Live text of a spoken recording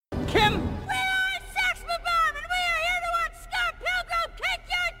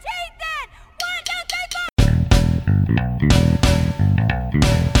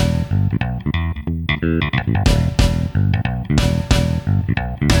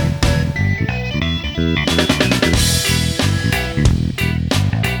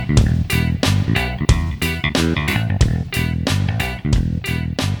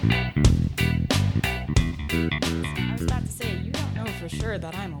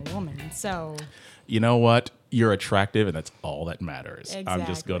a woman. So you know what? You're attractive, and that's all that matters. Exactly. I'm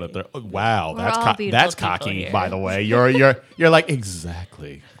just gonna throw. Wow, We're all beautiful that's people cocky. here. By the way, you're like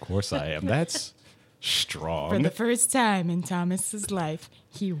exactly. Of course I am. That's strong. for the first time in Thomas's life,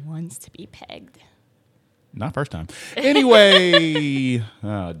 he wants to be pegged. Not first time. Anyway,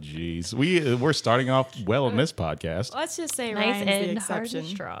 oh jeez, we're starting off well on this podcast. Let's just say Nice Ryan's the and hard exception. and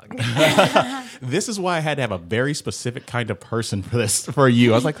strong. This is why I had to have a very specific kind of person for this for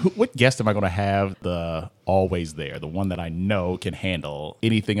you. I was like, what guest am I going to have? The always there, the one that I know can handle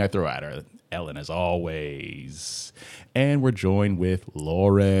anything I throw at her. Ellen, as always. And we're joined with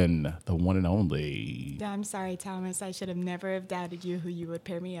Lauren, the one and only. I'm sorry, Thomas. I should have never have doubted you who you would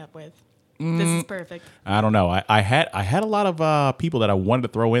pair me up with. This is perfect. I don't know. I had a lot of people that I wanted to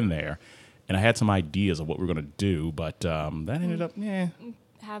throw in there, and I had some ideas of what we were going to do, but that ended up,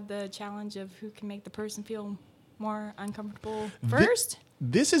 Have the challenge of who can make the person feel more uncomfortable first.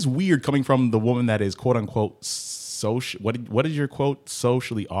 This is weird coming from the woman that is quote unquote social. What is your quote?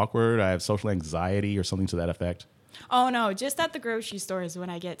 Socially awkward. I have social anxiety or something to that effect. Oh, no, just at the grocery store is when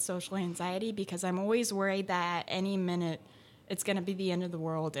I get social anxiety because I'm always worried that any minute it's going to be the end of the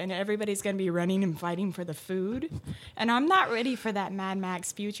world and everybody's going to be running and fighting for the food. And I'm not ready for that Mad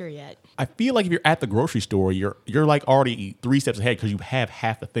Max future yet. I feel like if you're at the grocery store, you're like already 3 steps ahead because you have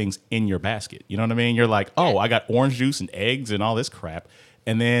half the things in your basket. You know what I mean? You're like, oh, I got orange juice and eggs and all this crap.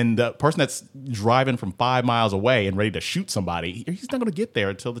 And then the person that's driving from 5 miles away and ready to shoot somebody, he's not going to get there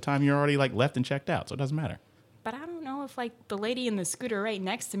until the time you're already like left and checked out. So it doesn't matter. But I don't know if like the lady in the scooter right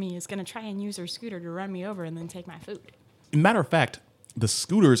next to me is going to try and use her scooter to run me over and then take my food. Matter of fact, the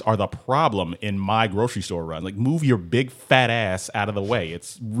scooters are the problem in my grocery store run. Like, move your big fat ass out of the way.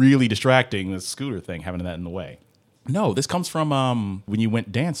 It's really distracting, the scooter thing, having that in the way. No, this comes from when you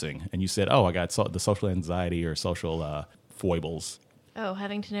went dancing and you said, oh, I got the social anxiety or social foibles. Oh,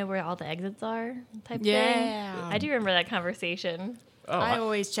 having to know where all the exits are type Yeah. thing? I do remember that conversation. Oh, I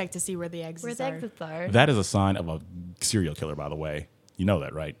always check to see where the Where exits the are. exits are. that is a sign of a serial killer, by the way. You know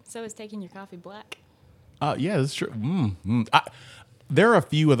that, right? So is taking your coffee black. Yeah, that's true. There are a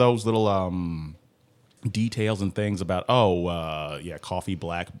few of those little details and things about coffee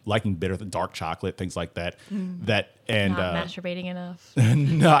black, liking bitter, dark chocolate, things like that. That and Not masturbating enough.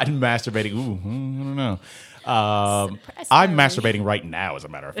 not masturbating. Ooh, I don't know. I'm masturbating right now, as a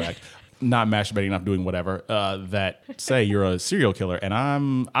matter of fact. Not masturbating enough, doing whatever. That say you're a serial killer, and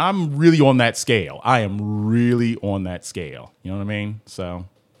I'm really on that scale. I am really on that scale. You know what I mean? So,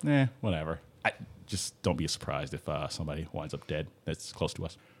 whatever. Just don't be surprised if somebody winds up dead that's close to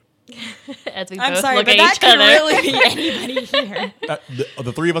us. As we I'm both sorry, look but at that each could other. really be anybody here.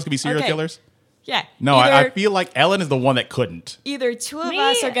 The three of us could be serial Okay. killers? Yeah. No, I feel like Ellen is the one that couldn't. Either two of Me?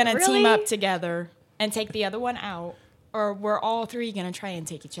 us are going to team Really? up together and take the other one out, or we're all three going to try and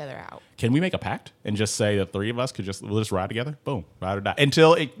take each other out. Can we make a pact and just say the three of us we'll just ride together? Boom, ride or die.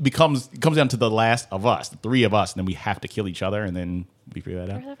 Until it comes down to the last of us, the three of us, and then we have to kill each other, and then we figure that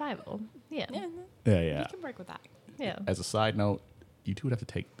For out. survival. Yeah. Yeah, Yeah. we can work with that. Yeah. As a side note, you two would have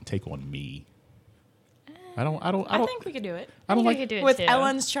to take on me. I I think we could do it. I don't think we like could do it With too.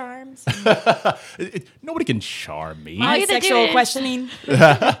 Ellen's charms. nobody can charm me. All My you gotta do sexual is- questioning.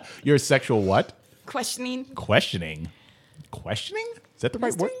 Your sexual what? Questioning. Questioning. Questioning? Is that the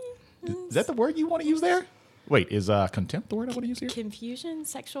right word? Is that the word you want to use there? Wait, is contempt the word I want to use here? Confusion?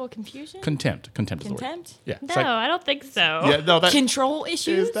 Sexual confusion? Contempt. Contempt is the word. Contempt? Yeah. No, I don't think so. yeah, no, that Control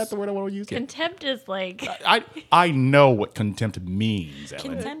issues? is that the word I want to use here? Contempt is like I know what contempt means,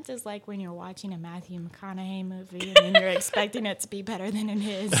 Ellen. Contempt is like when you're watching a Matthew McConaughey movie and then you're expecting it to be better than it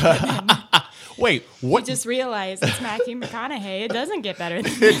is. But then Wait, you what? just realize it's Matthew McConaughey. It doesn't get better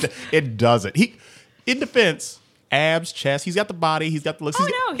than it doesn't. In defense, abs, chest. He's got the body. He's got the looks. Oh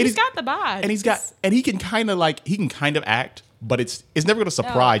no, he's got the bod. and he can kind of act, but it's never going to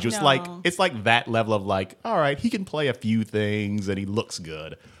surprise you. It's no. like that level of like, all right, he can play a few things and he looks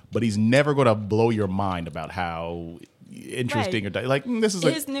good, but he's never going to blow your mind about how interesting Right. or like this is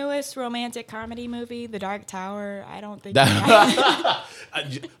his newest romantic comedy movie, The Dark Tower. I don't think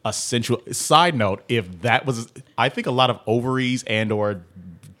a sensual side note. If that was, I think a lot of ovaries and or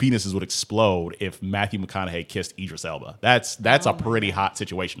penises would explode if Matthew McConaughey kissed Idris Elba. That's a pretty hot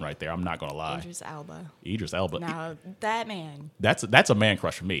situation right there. I'm not gonna lie. Idris Elba. Idris Elba. Now that man. That's a man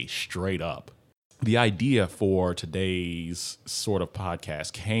crush for me, straight up. The idea for today's sort of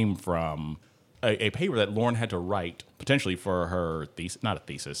podcast came from a paper that Lauren had to write, potentially for her thesis, not a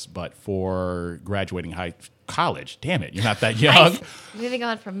thesis, but for graduating college. Damn it, you're not that young. moving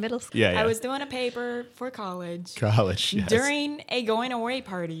on from middle school. Yeah. I was doing a paper for college college yes. during a going away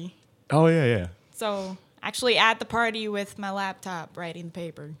party. Oh yeah. So Actually, at the party with my laptop writing the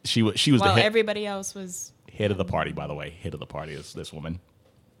paper. She was while the everybody else was head of the party, by the way. Head of the party is this woman.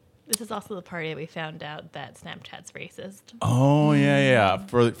 This is also the party that we found out that Snapchat's racist. Oh yeah.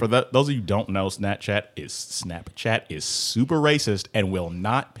 For those of you who don't know, Snapchat is super racist and will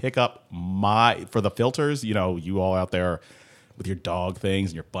not pick up for the filters. You know, you all out there with your dog things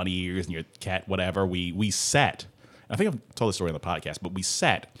and your bunny ears and your cat whatever. We sat. I think I've told the story on the podcast, but we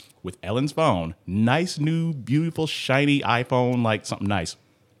sat with Ellen's phone, nice new beautiful shiny iPhone, like something nice.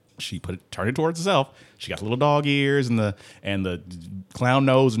 She turned it towards herself. She got the little dog ears and the clown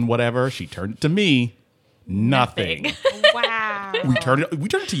nose and whatever. She turned it to me. Nothing. wow. We turned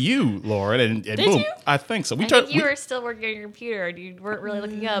it to you, Lauren, and Did boom. you? I think so. I think you were still working on your computer and you weren't really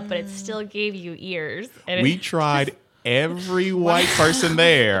looking up, but it still gave you ears. And we tried every white person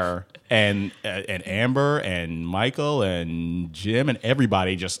there, and Amber and Michael and Jim and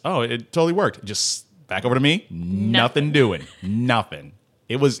everybody just it totally worked. Just back over to me. Nothing doing. Nothing.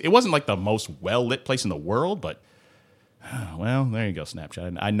 It wasn't like the most well lit place in the world, but well, there you go,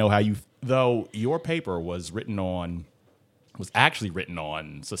 Snapchat. I know how though your paper was actually written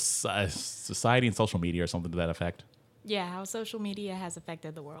on society and social media or something to that effect. Yeah, how social media has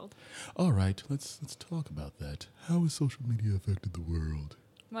affected the world. All right, let's talk about that. How has social media affected the world?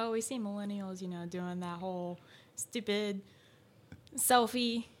 Well, we see millennials, doing that whole stupid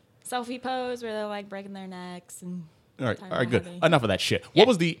selfie pose where they're like breaking their necks and. All right, good. Enough of that shit. What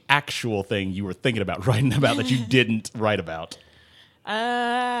was the actual thing you were thinking about writing about that you didn't write about?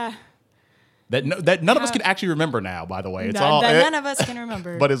 That none of us can actually remember now. By the way, it's none of us can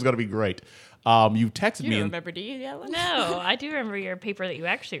remember. But it's going to be great. You texted me. You don't remember, do you, Ellen? No, I do remember your paper that you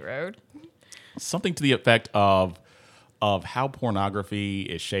actually wrote. Something to the effect of how pornography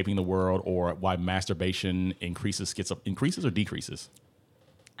is shaping the world, or why masturbation increases or decreases.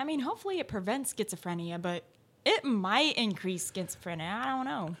 I mean, hopefully it prevents schizophrenia, but it might increase schizophrenia. I don't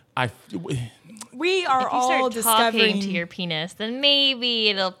know. We are all if you start discovering talking to your penis, then maybe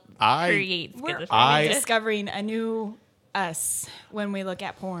it'll create schizophrenia. We're discovering a new us when we look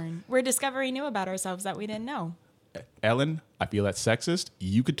at porn. We're discovering new about ourselves that we didn't know. Ellen, I feel that's sexist.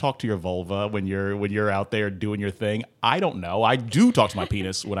 You could talk to your vulva when you're out there doing your thing. I don't know. I do talk to my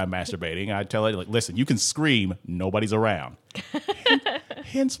penis when I'm masturbating. I tell it, like, listen, you can scream, nobody's around.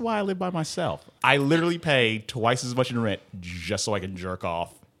 Hence why I live by myself. I literally pay twice as much in rent just so I can jerk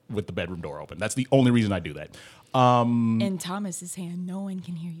off with the bedroom door open. That's the only reason I do that. In Thomas's hand, no one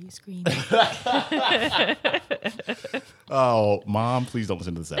can hear you scream. Oh, Mom, please don't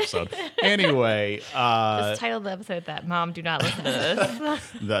listen to this episode. Anyway. Just title the episode that. Mom, do not listen to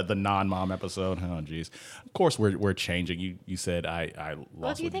this. the non-mom episode. Oh, geez. Of course, we're changing. You said I lost.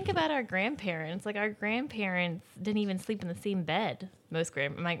 Well, if you think about our grandparents, like our grandparents didn't even sleep in the same bed. My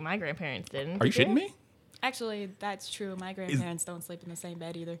grandparents didn't. Are you shitting me? Actually, that's true. My grandparents don't sleep in the same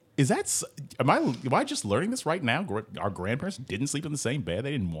bed either. Am I just learning this right now? Our grandparents didn't sleep in the same bed.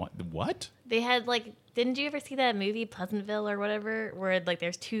 They didn't want what? They had didn't you ever see that movie Pleasantville or whatever, where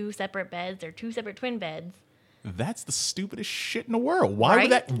there's two separate beds, or two separate twin beds? That's the stupidest shit in the world. Why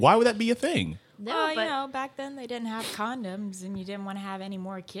would that be a thing? No, but back then they didn't have condoms, and you didn't want to have any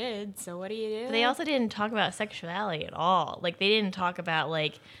more kids. So what do you do? They also didn't talk about sexuality at all. They didn't talk about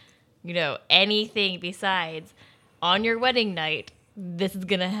anything besides on your wedding night, this is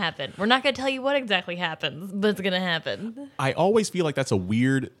going to happen. We're not going to tell you what exactly happens, but it's going to happen. I always feel like that's a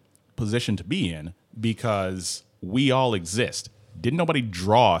weird position to be in, because we all exist. Didn't nobody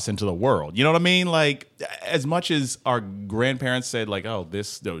draw us into the world? You know what I mean? Like, as much as our grandparents said,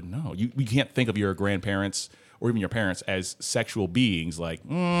 you can't think of your grandparents or even your parents as sexual beings. Like,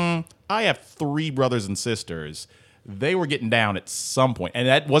 I have 3 brothers and sisters. They were getting down at some point, and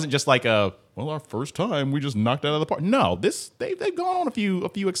that wasn't just like our first time we just knocked out of the park. No, they've gone on a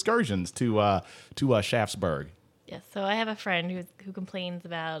few excursions to Shaftesburg. Yes, so I have a friend who complains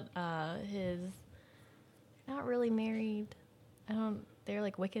about his not really married. They're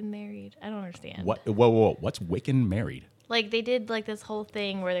like Wiccan married. I don't understand. What? Whoa! What's Wiccan married? They did this whole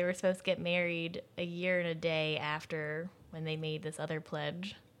thing where they were supposed to get married a year and a day after when they made this other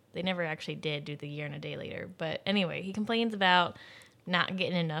pledge. They never actually did do the year and a day later. But anyway, he complains about not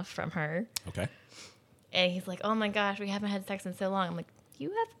getting enough from her. Okay. And he's like, oh my gosh, we haven't had sex in so long. I'm like, you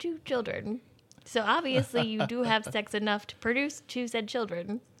have 2 children. So obviously you do have sex enough to produce 2 said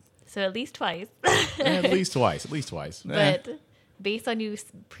children. So at least twice. At least twice. But based on you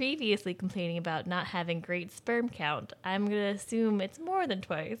previously complaining about not having great sperm count, I'm going to assume it's more than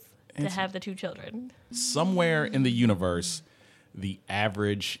twice to have the 2 children. Somewhere in the universe, the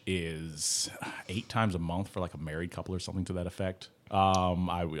average is 8 times a month for a married couple or something to that effect.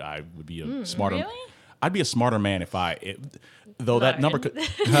 I would be a smarter. Really? I'd be a smarter man if though that number could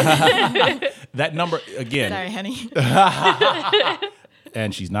that number again. Sorry, honey.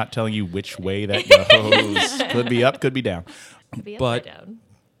 And she's not telling you which way that goes. Could be up, could be down. Could be But- upside down.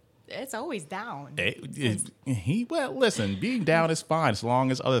 It's always down. Well, listen, being down is fine as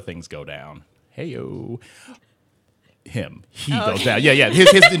long as other things go down. Heyo. He goes down. Yeah.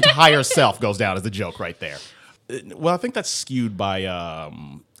 His entire self goes down as the joke right there. Well, I think that's skewed by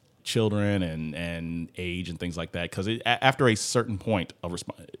children and age and things like that. Because after a certain point of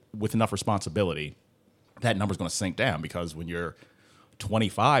with enough responsibility, that number's going to sink down. Because when you're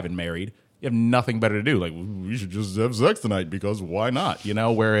 25 and married, you have nothing better to do. Like, we should just have sex tonight because why not?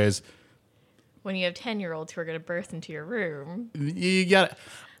 Whereas When you have 10-year-olds who are going to burst into your room. you got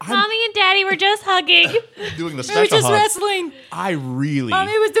Mommy and Daddy were just hugging. doing the We were special just hug. wrestling. I really.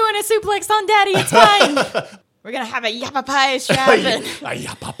 Mommy was doing a suplex on Daddy. It's fine. We're going to have a yappa pie strap. A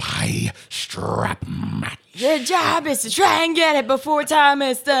yappa pie strap match. Your job is to try and get it before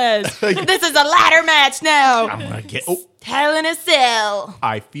Thomas does. This is a ladder match now. I'm gonna get. Oh, Hell in a cell.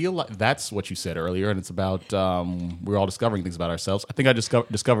 I feel like that's what you said earlier, and it's about we're all discovering things about ourselves. I think I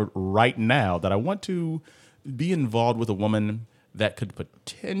discovered right now that I want to be involved with a woman that could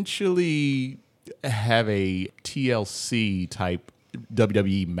potentially have a TLC type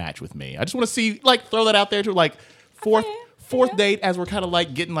WWE match with me. I just want to see, throw that out there to fourth date as we're kind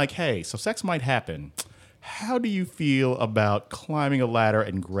of getting hey, so sex might happen. How do you feel about climbing a ladder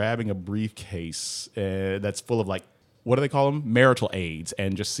and grabbing a briefcase that's full of what do they call them? Marital aids,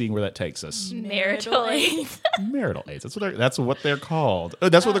 and just seeing where that takes us. Marital aid. Marital aids. That's what they're called.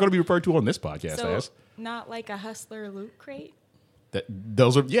 That's what they're going to be referred to on this podcast So, as. not like a Hustler loot crate?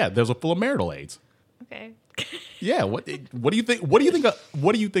 Those are full of marital aids. Okay. Yeah. What do you think? What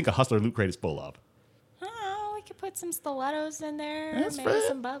do you think a Hustler loot crate is full of? Oh, we could put some stilettos in there. That's maybe fair.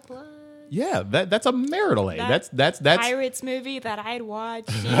 some butt plug. Yeah, that's a marital aid. That's Pirates movie that I'd watch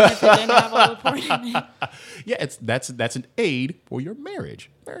even if it didn't have all the porn in it. yeah. That's an aid for your marriage.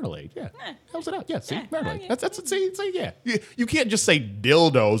 Marital aid. Yeah, helps it out. Yeah, see, marital aid. yeah. That's see, yeah. You can't just say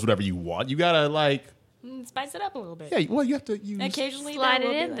dildos whatever you want. You gotta Spice it up a little bit. yeah. Well, you have to use Occasionally, Slide there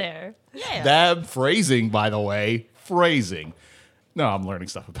will it be in like- there. Yeah. that phrasing. By the way, phrasing. No, I'm learning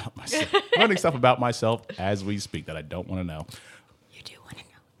stuff about myself. Learning stuff about myself as we speak that I don't want to know. You do want to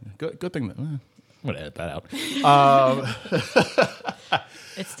know. Good thing that I'm gonna edit that out.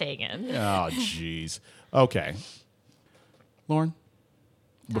 It's taken. Oh, jeez. Okay. Lauren,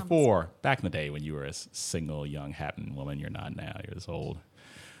 back in the day when you were a single, young, happening woman, you're not now. You're this old,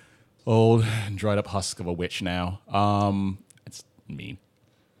 dried up husk of a witch now. It's mean.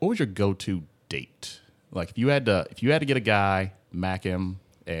 What was your go-to date? If you had to get a guy, mack him,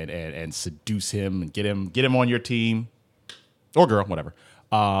 and seduce him, and get him on your team, or girl, whatever.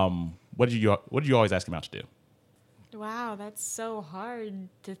 What did you always ask him out to do? Wow, that's so hard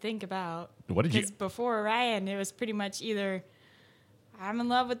to think about. What did you? Because before Ryan, it was pretty much either I'm in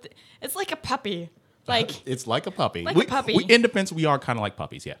love with. It's like a puppy. It's like a puppy. Like a puppy. In defense, we are kind of like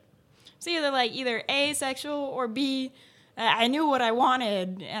puppies, yeah. It's either asexual or B. I knew what I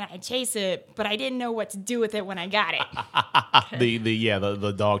wanted and I chase it, but I didn't know what to do with it when I got it.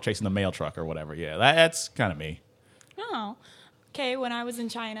 The dog chasing the mail truck or whatever. Yeah, that's kind of me. Oh, okay. When I was in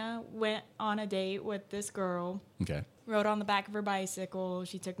China, went on a date with this girl. Okay. Rode on the back of her bicycle.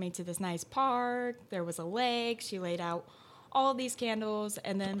 She took me to this nice park. There was a lake. She laid out all these candles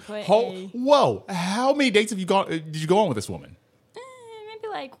and then put Whoa! How many dates did you go on with this woman? maybe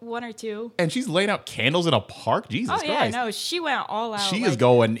like one or two. And she's laying out candles in a park. Jesus Oh yeah, Christ! no, she went all out. She is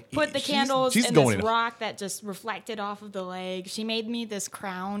going. Put the she's- candles she's in going this rock that just reflected off of the lake. She made me this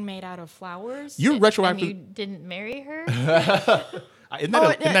crown made out of flowers. You're And retroactive. you didn't marry her? Isn't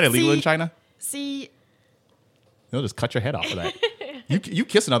that illegal in see- China? See, They'll just cut your head off for that. You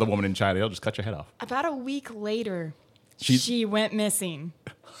kiss another woman in China, they'll just cut your head off. about a week later, She's- she went missing.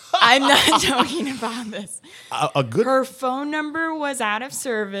 I'm not joking about this. A good. Her phone number was out of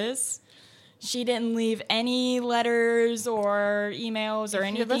service. She didn't leave any letters or emails or You're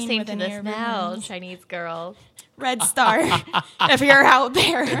anything. listening with to any this of her now, names. Chinese girl. Red Star, if you're out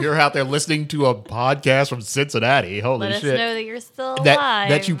there. You're out there listening to a podcast from Cincinnati. Holy Let us shit! know that you're still alive.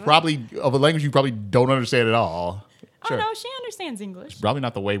 that you probably of a language you probably don't understand at all. Sure. Oh no, she understands English. Probably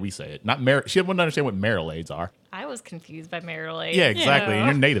not the way we say it. She wouldn't understand what marital aids are. I was confused by marital aid. Yeah, exactly. You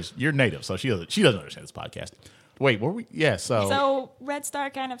And know? you're native, so she doesn't understand this podcast. Wait, were we? Yeah, So Red Star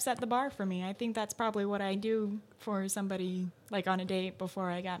kind of set the bar for me. I think that's probably what I do for somebody on a date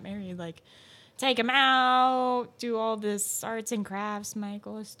before I got married. Take them out, do all this arts and crafts,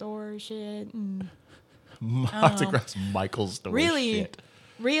 Michael store shit. And Arts and Crafts Michael's story really, shit.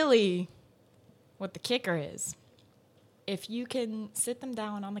 really, what the kicker is. If you can sit them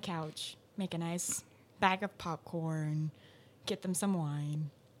down on the couch, make a nice bag of popcorn, get them some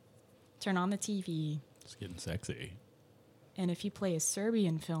wine, turn on the TV. It's getting sexy. And if you play a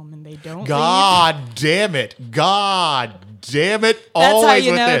Serbian film and they don't God damn it. God damn it. leave, that's Always how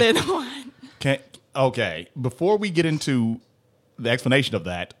you with know this. they're the one. Okay. Before we get into the explanation of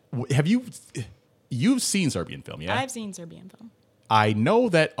that, have you've seen Serbian film, yeah? I've seen Serbian film. I know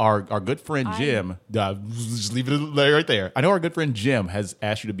that our good friend Jim, just leave it right there. I know our good friend Jim has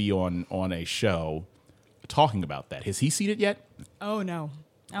asked you to be on a show talking about that. Has he seen it yet? Oh, no.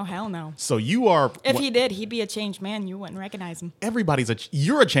 Oh, hell no. So you are... If he did, he'd be a changed man. You wouldn't recognize him.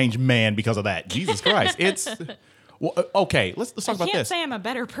 You're a changed man because of that. Jesus Christ. It's... Well, okay, let's talk about I can't this. say I'm a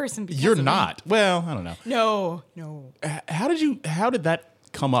better person because You're of not. Well, I don't know. No. How did that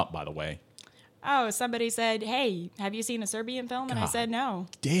come up, by the way? Oh, somebody said, hey, have you seen a Serbian film? And I God. said no.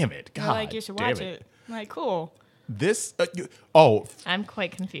 Damn it. They're God. like, you should damn watch it. I'm like, cool. This... I'm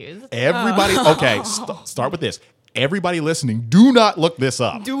quite confused. everybody... Okay, start with this. Everybody listening, do not look this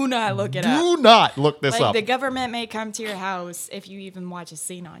up. Do not look it up. Do not look this Like, up. the government may come to your house if you even watch a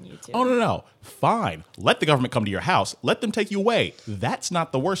scene on YouTube. Oh, no. Fine. Let the government come to your house. Let them take you away. That's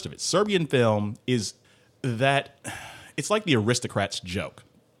not the worst of it. Serbian film is that it's like the aristocrats joke.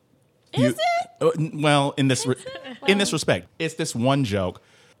 Is it? Well, in this respect, it's this one joke,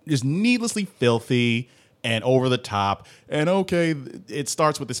 just needlessly filthy and over the top. And okay, it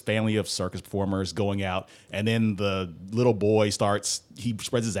starts with this family of circus performers going out, and then the little boy he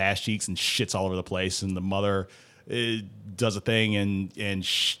spreads his ass cheeks and shits all over the place, and the mother does a thing and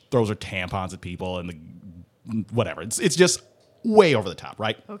throws her tampons at people, and whatever. It's just way over the top,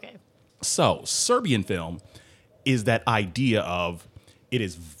 right? Okay. So, Serbian film is that idea of it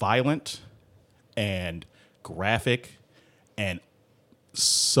is violent and graphic and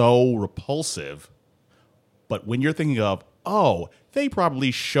so repulsive. But when you're thinking of, oh, they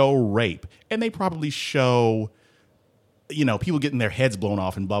probably show rape and they probably show, people getting their heads blown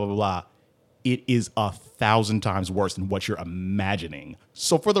off and blah, blah, blah. It is 1,000 times worse than what you're imagining.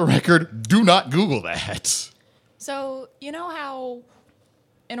 So for the record, do not Google that. So, you know how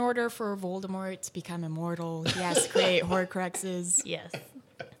in order for Voldemort to become immortal, he has to create Horcruxes? Yes.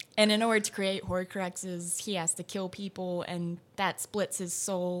 And in order to create Horcruxes, he has to kill people, and that splits his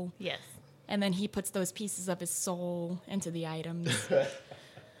soul. Yes. And then he puts those pieces of his soul into the items.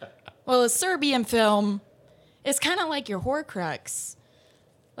 Well, a Serbian film is kind of like your Horcrux.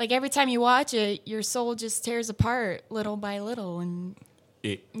 Like, every time you watch it, your soul just tears apart little by little, and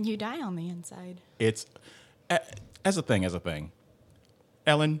you die on the inside. It's, as a thing.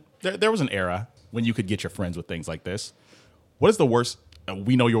 Ellen, there was an era when you could get your friends with things like this. What is the worst?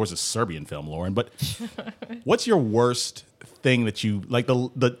 We know yours is Serbian film, Lauren, but what's your worst thing that you like the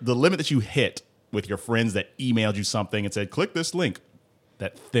limit that you hit with your friends that emailed you something and said, click this link?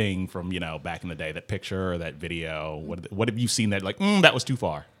 That thing from, back in the day, that picture or that video. What have you seen that like, that was too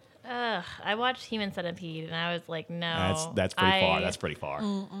far? I watched Human Centipede and I was like, no. That's pretty far. That's pretty far.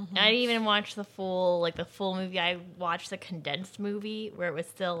 Mm-hmm. I didn't even watch the full movie. I watched the condensed movie where it was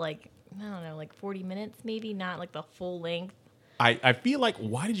still like, I don't know, like 40 minutes maybe, not like the full length. I feel like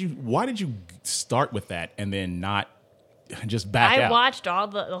why did you start with that and then not just back out? I watched all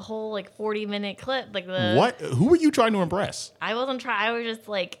the whole like 40-minute clip. Like What? Who were you trying to impress? I wasn't trying. I was just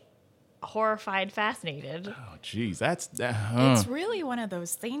like horrified, fascinated. Oh, geez, that's It's really one of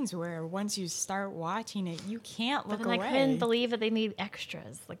those things where once you start watching it, you can't look But then away. I couldn't believe that they made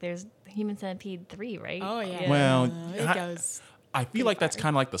extras. Like there's Human Centipede 3, right? Oh, yeah. Well, it goes. I feel like that's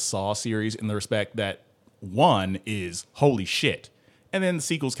kind of like the Saw series in the respect that one is holy shit, and then the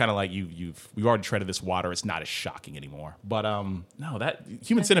sequel's kind of like we've already treaded this water. It's not as shocking anymore. But no, that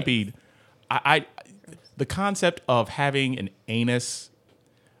Human Centipede, I the concept of having an anus,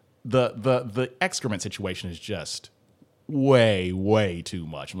 the excrement situation is just way too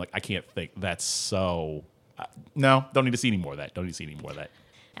much. I'm like, I can't think. That's so. No, don't need to see any more of that. Don't need to see any more of that.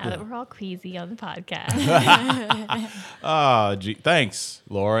 Now that we're all queasy on the podcast. Oh, gee, thanks,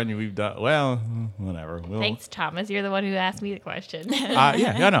 Lauren. We've done well. Whatever. Thanks, Thomas. You're the one who asked me the question.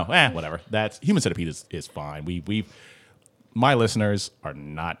 Yeah, no, whatever. That's Human Centipede is fine. My listeners are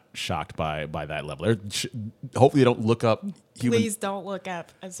not shocked by that level. Hopefully, they don't look up. Please don't look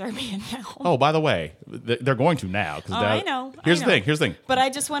up a Serbian film. Oh, by the way, they're going to now. I know. Here's the thing. But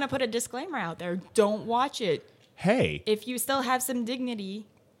I just want to put a disclaimer out there. Don't watch it. Hey, If you still have some dignity,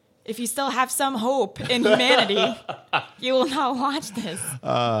 if you still have some hope in humanity, you will not watch this.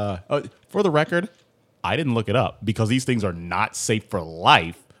 for the record, I didn't look it up because these things are not safe for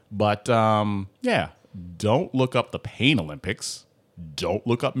life. But yeah, don't look up the Pain Olympics. Don't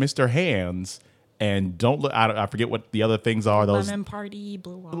look up Mr. Hands. And don't look. I forget what the other things are. Those Lemon party,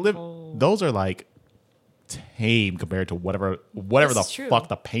 blue waffle. those are like tame compared to whatever the This is fuck true.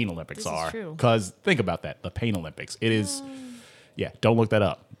 the Pain Olympics This is are. true. Because think about that, the Pain Olympics. It is. Yeah, don't look that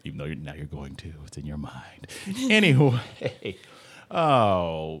up. Even though now you're going to. It's in your mind. Anyway.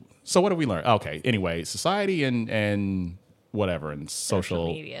 Oh, so what did we learn? Okay. Anyway, society and whatever and social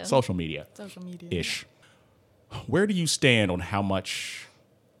media. Social media. ish. Where do you stand on how much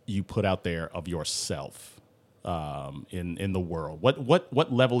you put out there of yourself in the world?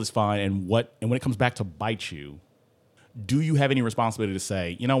 What level is fine, and when it comes back to bite you, do you have any responsibility to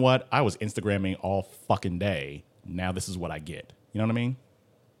say, you know what, I was Instagramming all fucking day. Now this is what I get. You know what I mean?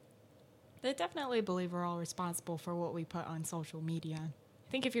 I definitely believe we're all responsible for what we put on social media.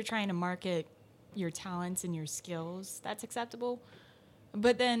 I think if you're trying to market your talents and your skills, that's acceptable.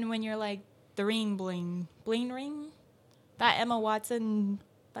 But then when you're like the ring bling ring, that Emma Watson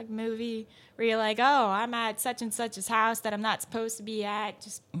like movie where you're like, oh, I'm at such and such's house that I'm not supposed to be at,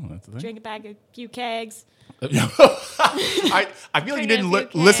 just That's the thing. drinking back a few kegs. I feel like you didn't Drinking a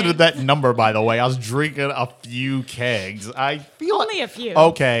few listen to kegs. that number, by the way. I was drinking a few kegs. I feel Only a few.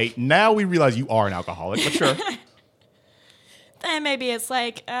 Okay, now we realize you are an alcoholic, but sure. Then maybe it's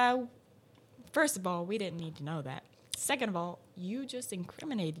like, first of all, we didn't need to know that. Second of all, you just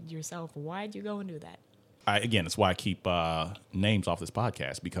incriminated yourself. Why'd you go and do that? Again, that's why I keep names off this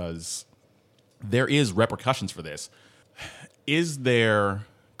podcast, because there is repercussions for this. Is there,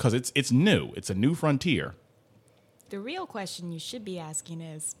 because it's new. It's a new frontier. The real question you should be asking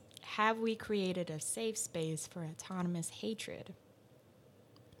is, have we created a safe space for autonomous hatred?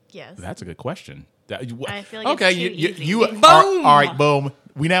 Yes. That's a good question. I feel like it's okay, too you easy. are Boom! all right. Boom.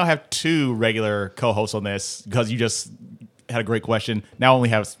 We now have 2 regular co-hosts on this because you just had a great question. Now only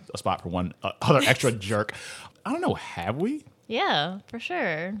have a spot for one other extra jerk. I don't know. Have we? Yeah, for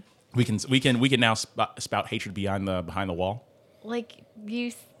sure. We can now spout hatred behind the wall. Like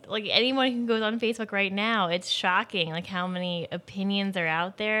anyone who goes on Facebook right now, it's shocking like how many opinions are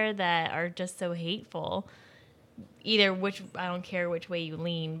out there that are just so hateful. Either which, I don't care which way you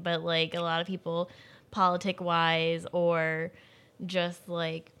lean, but like a lot of people politic wise or just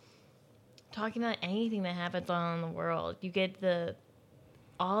like talking about anything that happens on in the world, you get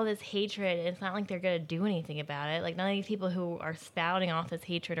all this hatred, and it's not like they're going to do anything about it. Like, none of these people who are spouting off this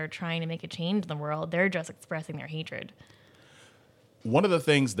hatred are trying to make a change in the world. They're just expressing their hatred. One of the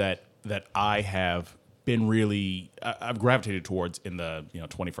things that I have been I've gravitated towards in the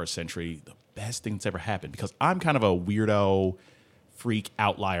 21st century, the best thing that's ever happened, because I'm kind of a weirdo, freak,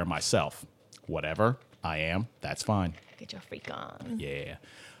 outlier myself. Whatever I am, that's fine. Get your freak on. Yeah.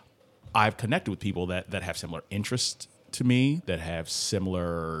 I've connected with people that have similar interests to me, that have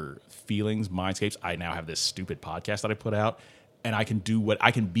similar feelings, mindscapes. I now have this stupid podcast that I put out, and I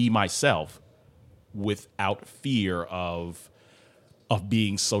can be myself without fear of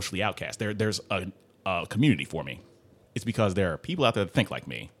being socially outcast. There's a community for me. It's because there are people out there that think like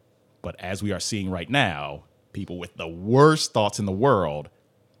me. But as we are seeing right now, people with the worst thoughts in the world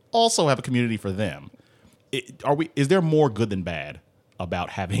also have a community for them. Is there more good than bad about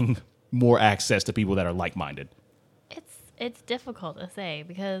having more access to people that are like-minded? It's difficult to say,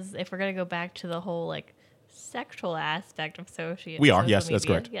 because if we're going to go back to the whole like sexual aspect of social We are, social yes, that's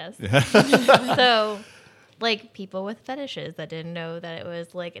media, correct. Yes. So like people with fetishes that didn't know that it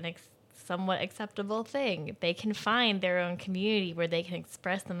was like an somewhat acceptable thing, they can find their own community where they can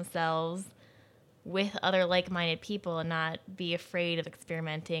express themselves with other like-minded people and not be afraid of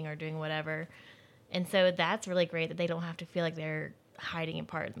experimenting or doing whatever. And so that's really great that they don't have to feel like they're hiding a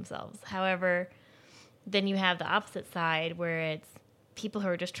part of themselves. However, then you have the opposite side where it's people who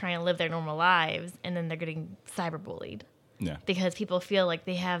are just trying to live their normal lives, and then they're getting cyberbullied. Yeah. Because people feel like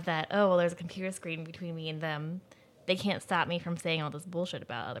they have that, oh, well, there's a computer screen between me and them. They can't stop me from saying all this bullshit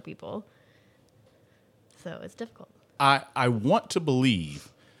about other people. So it's difficult. I want to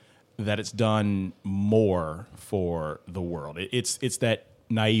believe that it's done more for the world. It's that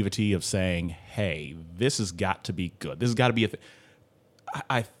naivety of saying, hey, this has got to be good. This has got to be a thing.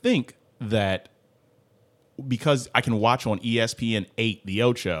 I think that because I can watch on ESPN 8, The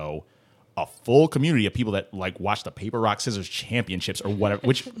Ocho, a full community of people that like watch the Paper Rock Scissors Championships or whatever,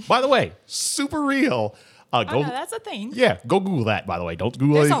 which, by the way, super real. No, that's a thing. Yeah, go Google that, by the way. Don't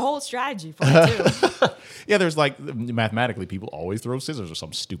Google There's it. a whole strategy for it, too. Yeah, there's like mathematically people always throw scissors or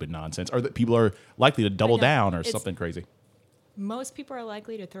some stupid nonsense, or that people are likely to double no, down or it's- something crazy. Most people are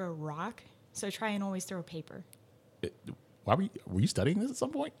likely to throw a rock, so try and always throw paper. Why were you studying this at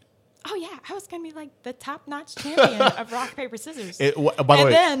some point? Oh, yeah, I was going to be like the top-notch champion of rock, paper, scissors. By the and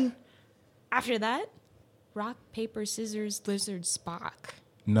way, then, after that, rock, paper, scissors, lizard, Spock.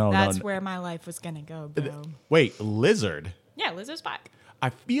 No, That's no. where my life was gonna go, bro. Wait, lizard. Yeah, Lizard Spock. I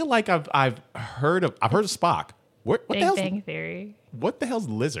feel like I've heard of Spock. What the Big Bang Theory. hell's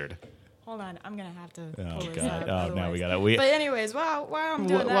lizard? Hold on, I'm gonna have to Oh pull this god. up. Oh, now we got But anyways, while I'm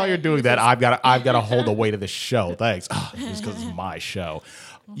doing that, while you're doing that, I've got to hold the weight of this show. Thanks. Oh, just because it's my show.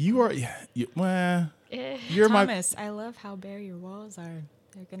 You're Thomas, I love how bare your walls are.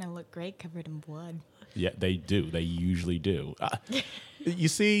 They're gonna look great covered in blood. Yeah, they do. They usually do. You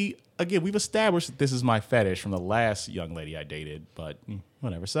see, again, we've established that this is my fetish from the last young lady I dated, but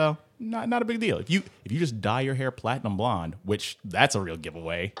whatever. So, not a big deal. If you just dye your hair platinum blonde, which that's a real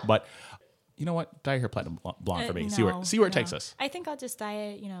giveaway, but you know what? Dye your hair platinum blonde for me. See where it takes us. I think I'll just dye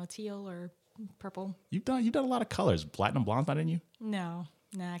it, teal or purple. You've done a lot of colors. Platinum blonde's not in you? No,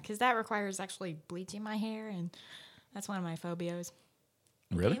 because that requires actually bleaching my hair, and that's one of my phobias.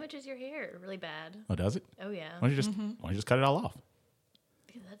 Really? Damages your hair really bad. Oh, does it? Oh yeah. Why don't you just cut it all off?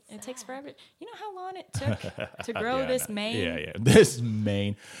 Because that's It sad. takes forever. You know how long it took to grow this mane? Yeah. This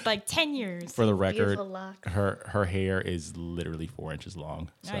mane. Like 10 years. For the record, Beautiful lock. her hair is literally 4 inches long.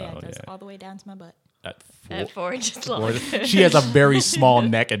 So, Oh yeah, it goes all the way down to my butt. At At 4 inches long. she has a very small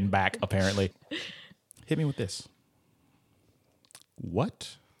neck and back, apparently. Hit me with this.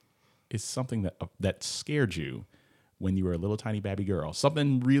 What is something that scared you when you were a little tiny baby girl?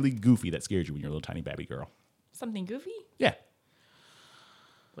 Something really goofy that scared you when you were a little tiny baby girl. Something goofy? Yeah.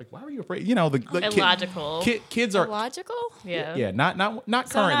 Like, why were you afraid? You know, the Illogical. kids are Illogical? Yeah. yeah, not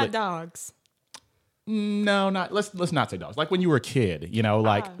So currently. not dogs. No, not let's not say dogs. Like when you were a kid,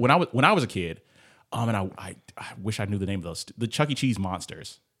 like when I was a kid, and I wish I knew the name of those. The Chuck E. Cheese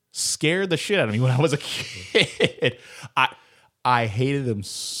monsters scared the shit out of me when I was a kid. I hated them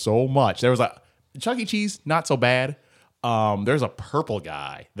so much. There was Chuck E. Cheese, not so bad. There's a purple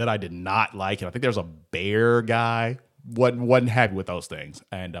guy that I did not like, and I think there's a bear guy. Wasn't happy with those things,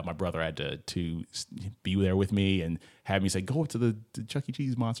 and my brother had to be there with me and have me say, "Go up to the Chuck E.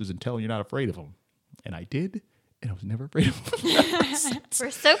 Cheese monsters and tell them you're not afraid of them." And I did, and I was never afraid of them. We're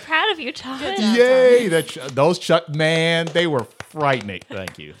so proud of you, Thomas. Yay! Those Chuck, man, they were frightening.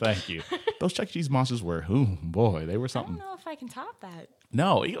 Thank you. Those Chuck E. Cheese monsters were, boy, they were I something. don't know if I can top that.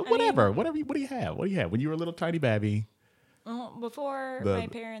 No, whatever. What do you have? What do you have when you were a little tiny baby? Well, before my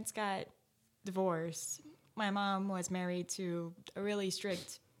parents got divorced, my mom was married to a really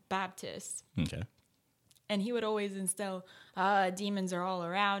strict Baptist. Okay. And he would always instill, demons are all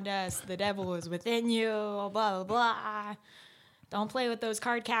around us. The devil is within you, blah, blah, blah. Don't play with those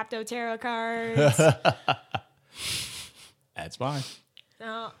card capto tarot cards. That's fine. So,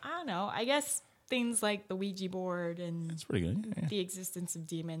 I don't know. I guess things like the Ouija board and That's pretty good. Yeah. the existence of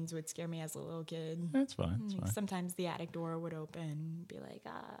demons would scare me as a little kid. That's fine. That's fine. Sometimes the attic door would open and be like,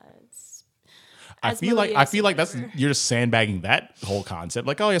 it's... I feel like that's you're just sandbagging that whole concept.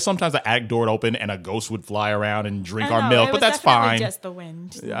 Like, oh yeah, sometimes the attic door would open and a ghost would fly around and drink our milk, but that's fine. Just the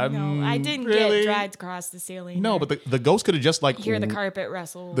wind. Yeah, I didn't really? get dragged across the ceiling. No, but the ghost could have just like hear the carpet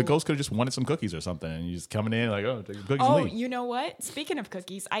rustle. The ghost could have just wanted some cookies or something, and you just coming in like, oh, take some cookies. Oh, and leave. you know what? Speaking of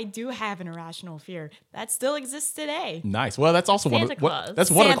cookies, I do have an irrational fear that still exists today. Nice. Well, that's also Santa Claus. that's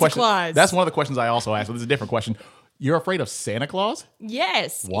one of the Santa questions. Claus. That's one of the questions I also asked. But this is a different question. You're afraid of Santa Claus?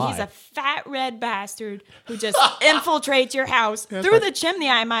 Yes. Why? He's a fat red bastard who just infiltrates your house through the chimney,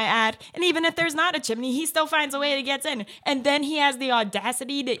 I might add. And even if there's not a chimney, he still finds a way to get in. And then he has the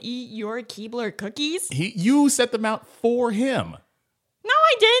audacity to eat your Keebler cookies. You set them out for him. No,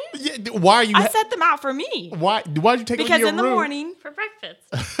 I didn't. Yeah, why are you? I set them out for me. Why did you take them Because to your in the room? morning, For breakfast.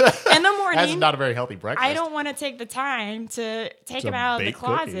 in the That's morning, not a very healthy breakfast. I don't want to take the time to take To them out of the bake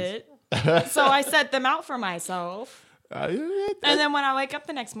cookies. closet. So I set them out for myself. And then when I wake up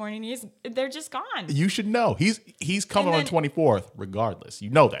the next morning, they're just gone. You should know. He's coming And on the 24th, regardless. You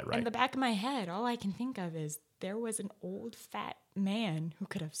know that, right? In the back of my head, all I can think of is there was an old fat man who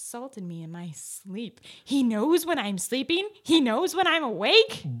could have assaulted me in my sleep. He knows when I'm sleeping. He knows when I'm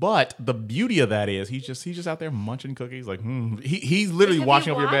awake. But the beauty of that is he's just out there munching cookies. Like, he's literally Have watching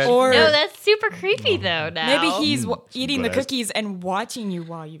you over your bed. Or No, that's super creepy though. Now maybe he's eating the But- cookies and watching you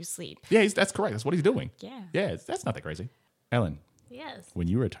while you sleep. Yeah, that's correct. That's what he's doing. Yeah. Yeah, that's not that crazy. Ellen, Yes, when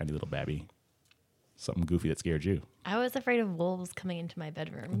you were a tiny little babby, something goofy that scared you. I was afraid of wolves coming into my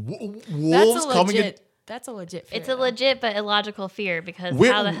bedroom. Wolves coming in. That's a legit fear. It's a legit but illogical fear because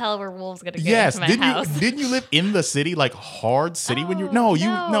Where- how the hell were wolves going to get Yes, into my house? didn't you live in the city, like hard city when you? Oh,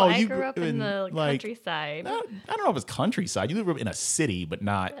 I I grew up in the like, countryside. I don't know if it's countryside. You live in a city, but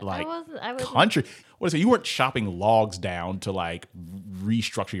not like I was country. What is it? You weren't chopping logs down to like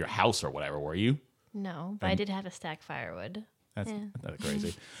restructure your house or whatever, were you? No, but I did have to stack firewood. That's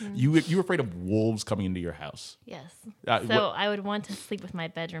crazy. You were afraid of wolves coming into your house. Yes. Uh, So what- I would want to sleep with my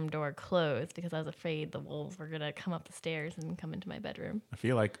bedroom door closed because I was afraid the wolves were going to come up the stairs and come into my bedroom. I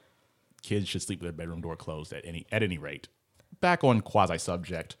feel like kids should sleep with their bedroom door closed at any rate. Back on quasi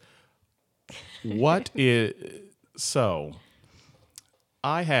subject. What is so?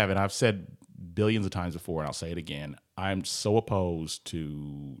 I have, and I've said billions of times before, and I'll say it again. I'm so opposed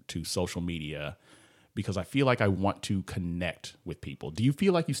to social media because I feel like I want to connect with people. Do you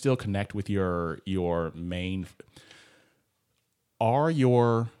feel like you still connect with your main? Are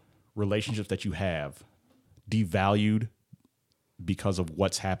your relationships that you have devalued because of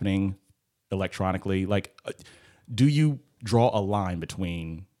what's happening electronically? Like, do you draw a line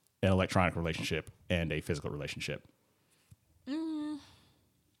between an electronic relationship and a physical relationship?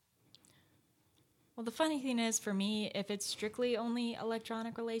 Well, the funny thing is, for me, if it's strictly only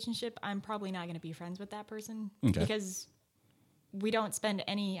electronic relationship, I'm probably not going to be friends with that person because we don't spend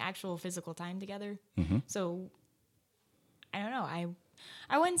any actual physical time together. So I don't know.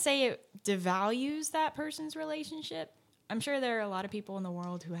 I wouldn't say it devalues that person's relationship. I'm sure there are a lot of people in the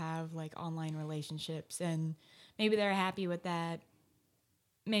world who have like online relationships and maybe they're happy with that.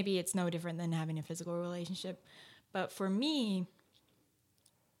 Maybe it's no different than having a physical relationship. But for me,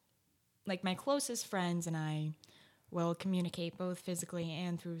 like my closest friends and I will communicate both physically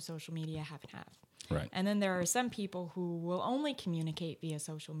and through social media half and half. Right. And then there are some people who will only communicate via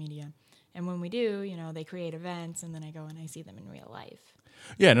social media. And when we do, they create events and then I go and I see them in real life.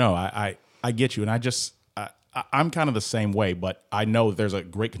 Yeah, no, I get you. And I'm kind of the same way, but I know there's a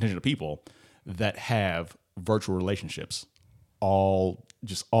great contingent of people that have virtual relationships all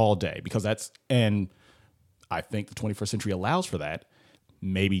day and I think the 21st century allows for that.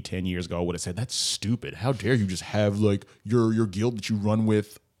 Maybe 10 years ago I would have said, that's stupid. How dare you just have like your guild that you run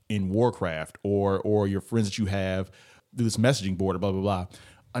with in Warcraft or your friends that you have through this messaging board or blah, blah, blah.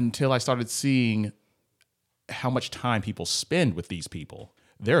 Until I started seeing how much time people spend with these people.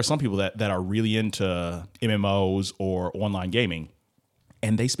 There are some people that are really into MMOs or online gaming,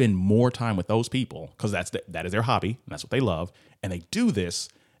 and they spend more time with those people because that is their hobby, and that's what they love. And they do this,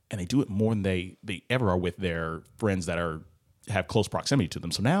 and they do it more than they ever are with their friends that have close proximity to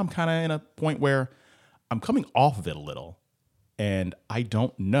them. So now I'm kind of in a point where I'm coming off of it a little, and I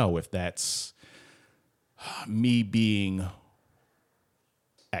don't know if that's me being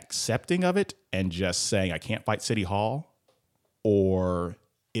accepting of it and just saying I can't fight City Hall, or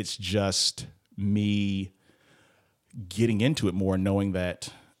it's just me getting into it more and knowing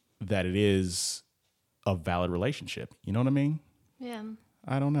that it is a valid relationship. You know what I mean? Yeah.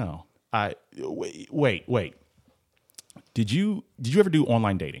 I don't know. Wait. Did you ever do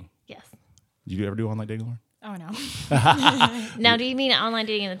online dating? Yes. Did you ever do online dating, Lauren? Oh, no. Now, do you mean online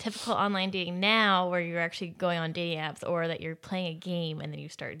dating in the typical online dating now where you're actually going on dating apps or that you're playing a game and then you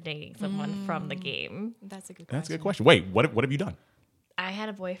start dating someone from the game? That's a good question. That's a good question. Wait, what have you done? I had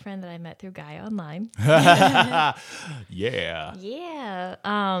a boyfriend that I met through Gaia Online. Yeah. Yeah.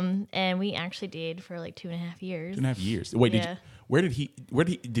 And we actually dated for like 2.5 years. 2.5 years. Wait, Yeah.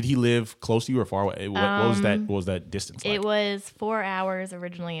 did he live close to you or far away? What was that distance like? It was 4 hours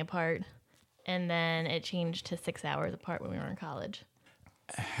originally apart, and then it changed to 6 hours apart when we were in college.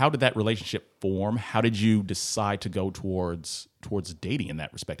 How did that relationship form? How did you decide to go towards dating in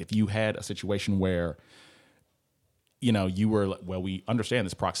that respect? If you had a situation where, you were, well, we understand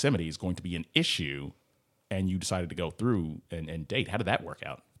this proximity is going to be an issue, and you decided to go through and date. How did that work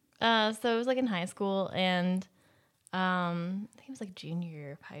out? So it was like in high school, and I think it was like junior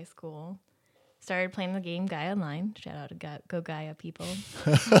year of high school. Started playing the game Gaia Online. Shout out to Go Gaia people.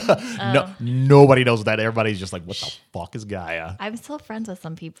 No, nobody knows that. Everybody's just like, what the fuck is Gaia? I'm still friends with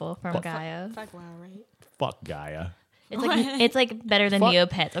some people from Gaia. Fuck wow, right? Fuck Gaia. It's like better than Fuck.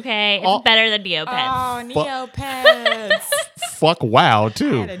 Neopets, okay? It's better than Neopets. Oh, Neopets. Fuck wow, I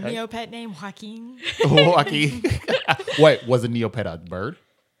too. had a Neopet named Joaquin. Lucky. Wait, was a Neopet a bird?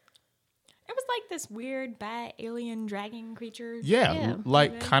 It was like this weird bat alien dragon creature. Yeah.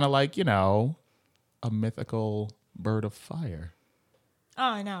 Kind of like, a mythical bird of fire.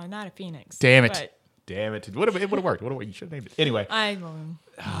 Oh, no, not a phoenix. Damn it. But Damn it. It would have worked. You should have named it. Anyway.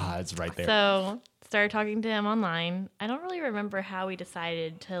 It's right there. So started talking to him online. I don't really remember how we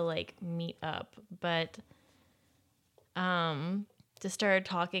decided to meet up, but just started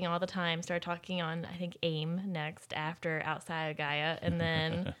talking all the time. Started talking on I think AIM next after outside of Gaia, and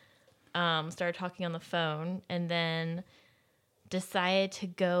then started talking on the phone, and then decided to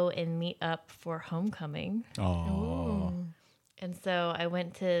go and meet up for homecoming. Oh. And so I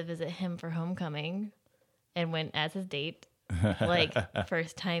went to visit him for homecoming and went as his date.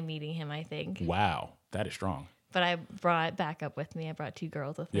 First time meeting him, I think. Wow. That is strong. but I brought backup with me. I brought 2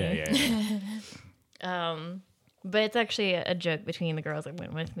 girls with me. Yeah. But it's actually a joke between the girls that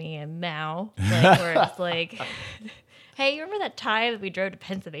went with me and now, like, where it's like, hey, you remember that time we drove to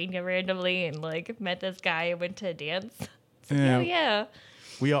Pennsylvania randomly and like met this guy and went to a dance? It's like, Yeah. oh yeah.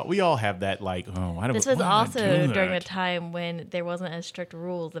 We all have that, like, oh, why This why was did I also do during the that? time when there wasn't as strict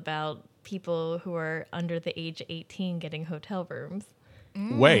rules about people who are under the age of 18 getting hotel rooms.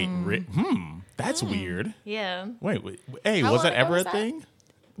 Wait, that's weird. Yeah. Wait, hey, How was long that ago ever was a that? thing?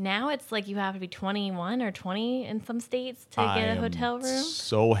 Now it's like you have to be 21 or 20 in some states to I get a am hotel room.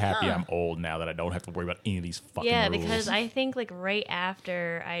 so happy I'm old now that I don't have to worry about any of these fucking Yeah, rules. because I think like right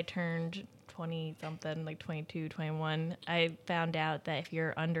after I turned 20 something, like 22, 21, I found out that if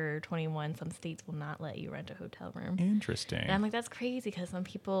you're under 21, some states will not let you rent a hotel room. Interesting. And I'm like, that's crazy because some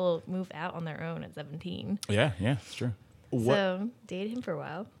people move out on their own at 17. Yeah, it's true. What? So dated him for a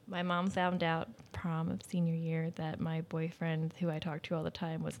while. My mom found out prom of senior year that my boyfriend, who I talked to all the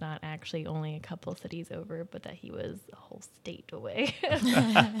time, was not actually only a couple cities over, but that he was a whole state away.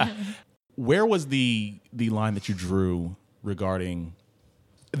 Where was the line that you drew regarding?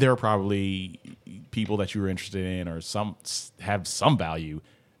 There are probably people that you were interested in, or some have some value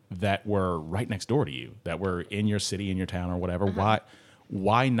that were right next door to you, that were in your city, in your town, or whatever.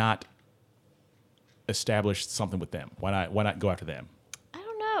 Why not establish something with them? Why not go after them? I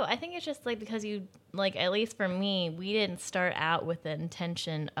don't know. I think it's just like because you, like, at least for me, we didn't start out with the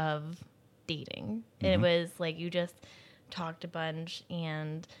intention of dating. It was like you just talked a bunch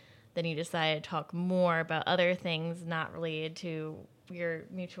and then you decided to talk more about other things not related to your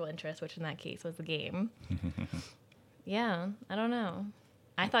mutual interest, which in that case was the game. Yeah, I don't know.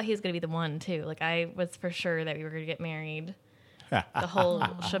 I thought he was going to be the one too. Like I was for sure that we were going to get married. The whole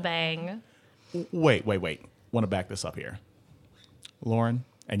shebang. Wait. Want to back this up here, Lauren?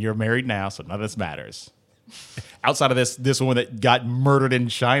 And you're married now, so none of this matters. Outside of this woman that got murdered in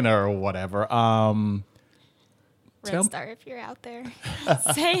China or whatever. Red Tell- Star, if you're out there,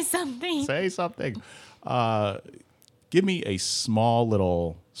 say something. Say something. Give me a small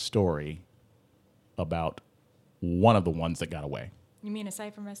little story about one of the ones that got away. You mean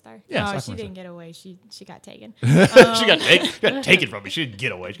aside from Red Star? Yeah, aside No, from she Red didn't get away. She got taken. She got taken from me. She didn't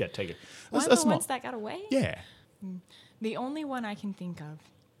get away. She got taken. One of the ones that got away? Yeah. The only one I can think of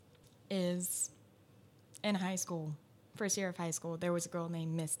is in high school, first year of high school, there was a girl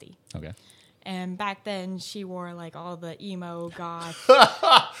named Misty. Okay. And back then, she wore like all the emo goth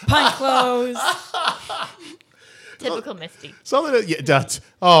punk clothes. Typical Misty. Something that,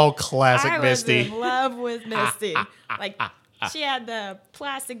 classic I was Misty. in love with Misty. Like she had the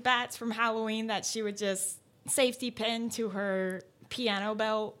plastic bats from Halloween that she would just safety pin to her piano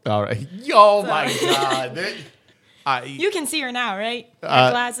belt. All right. Oh my God. You can see her now, right?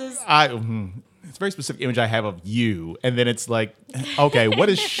 Her glasses. It's a very specific image I have of you, and then it's like, okay, what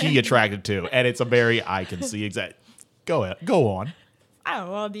is she attracted to? And it's a very I can see exact. Go on.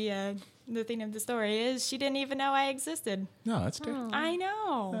 Oh well, the thing of the story is she didn't even know I existed. No, that's different. I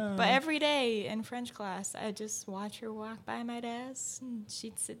know, but every day in French class, I just watch her walk by my desk, and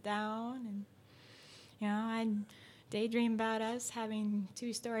she'd sit down, and I'd daydream about us having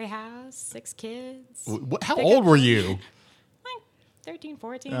 2-story house, 6 kids. How Pick old up- were you? Like 13,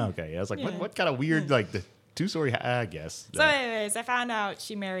 14. Okay, I was like, Yeah. what kind of weird, like the 2-story? I guess. So, anyways, I found out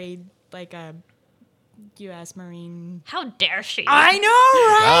she married like a U.S. Marine. How dare she? I know,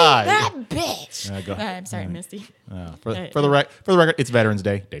 right? God. That bitch. Go. I'm sorry, Misty. For the record, it's Veterans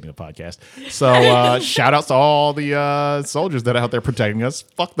Day, dating the podcast. So shout outs to all the soldiers that are out there protecting us.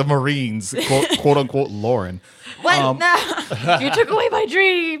 Fuck the Marines, quote unquote, Lauren. What? No. You took away my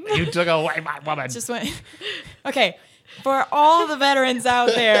dream. You took away my woman. Just went. Okay. For all the veterans out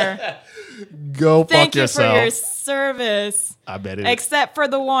there, Go thank fuck you yourself. for your service. I bet it. Except for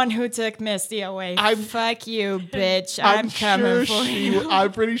the one who took Misty away. Fuck you, bitch. I'm sure coming for you.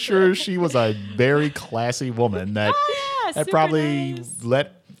 I'm pretty sure she was a very classy woman that Oh, yeah, that super probably nice.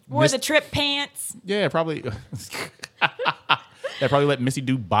 let Wore the trip pants. yeah probably that probably let Missy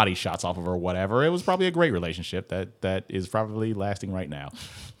do body shots off of her or whatever. It was probably a great relationship that is probably lasting right now.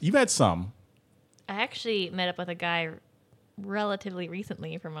 You've had some. I actually met up with a guy relatively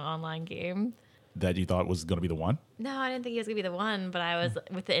recently from an online game. That you thought was going to be the one? No, I didn't think he was going to be the one, but I was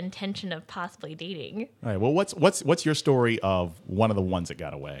with the intention of possibly dating. All right. Well, what's your story of one of the ones that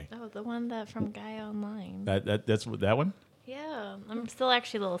got away? Oh, the one that from Guy Online. That's that one? Yeah, I'm still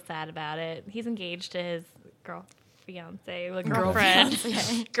actually a little sad about it. He's engaged to his fiance, like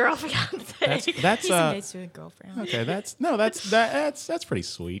girlfriend, girl fiance. That's He's engaged to a girlfriend. okay. That's pretty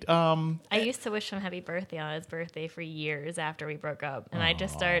sweet. I used to wish him happy birthday on his birthday for years after we broke up, and I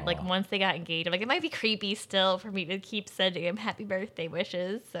just started like once they got engaged, I'm like it might be creepy still for me to keep sending him happy birthday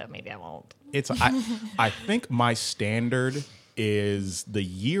wishes, so maybe I won't. I think my standard is the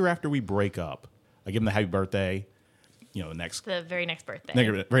year after we break up, I give him the happy birthday. You know, the very next birthday.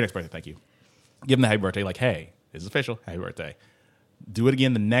 Very next birthday. Thank you. Give him the happy birthday. Like, hey, this is official. Happy birthday. Do it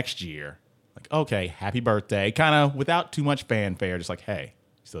again the next year. Like, okay, happy birthday. Kind of without too much fanfare. Just like, hey,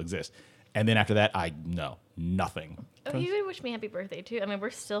 you still exist. And then after that, nothing. Oh, you would wish me happy birthday too. I mean,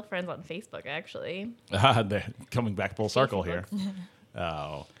 we're still friends on Facebook, actually. They're coming back full circle here.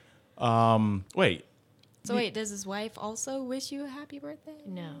 Wait. So wait, does his wife also wish you a happy birthday?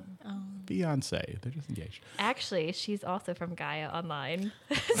 No. Fiance. They're just engaged. Actually, she's also from Gaia Online.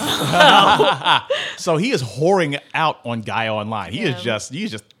 So he is whoring out on Gaia Online. He's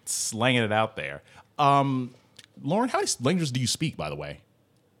just slanging it out there. Lauren, how many languages do you speak, by the way?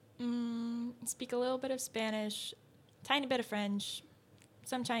 Speak a little bit of Spanish, tiny bit of French,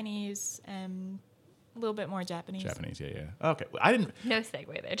 some Chinese, and a little bit more Japanese. Yeah. Okay. Well, I didn't. No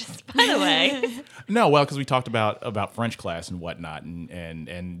segue there, just by the way. No, well, because we talked about French class and whatnot,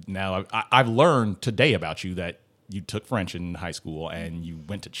 and now I've learned today about you that you took French in high school and you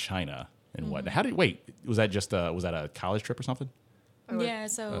went to China and whatnot. How did was that just was that a college trip or something? Yeah.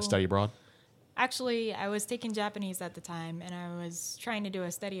 So Study abroad. actually, I was taking Japanese at the time, and I was trying to do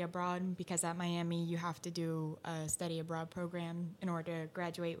a study abroad because at Miami you have to do a study abroad program in order to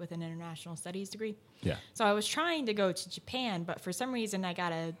graduate with an international studies degree. Yeah. So I was trying to go to Japan, but for some reason I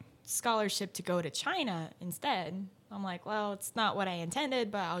got a scholarship to go to China instead. I'm like, well, it's not what I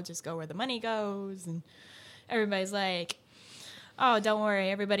intended, but I'll just go where the money goes. And everybody's like, oh, don't worry,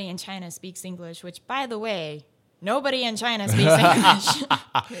 everybody in China speaks English, which, by the way, nobody in China speaks English.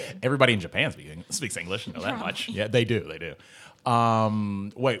 Everybody in Japan speaks English. Know that much. Yeah, they do.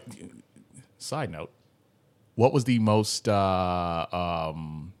 Wait. Side note. What was the most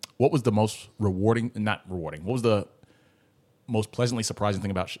rewarding? Not rewarding. What was the most pleasantly surprising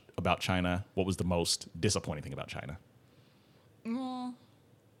thing about China? What was the most disappointing thing about China?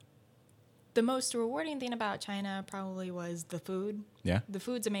 The most rewarding thing about China probably was the food. Yeah. The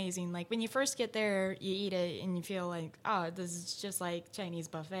food's amazing. Like, when you first get there, you eat it and you feel like, oh, this is just like Chinese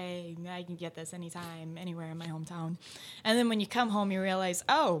buffet. I can get this anytime, anywhere in my hometown. And then when you come home, you realize,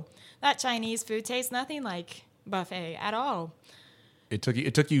 oh, that Chinese food tastes nothing like buffet at all. It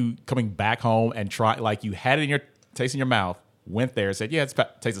took you coming back home and you had it in your taste in your mouth, went there, said, yeah, it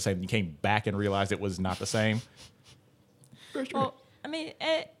tastes the same. And you came back and realized it was not the same. Well, I mean,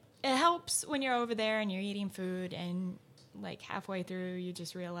 it helps when you're over there and you're eating food and like halfway through you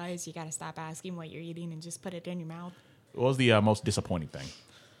just realize you got to stop asking what you're eating and just put it in your mouth. What was the most disappointing thing?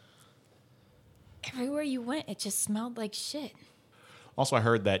 Everywhere you went, it just smelled like shit. Also, I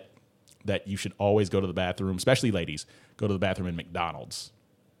heard that you should always go to the bathroom, especially ladies, go to the bathroom in McDonald's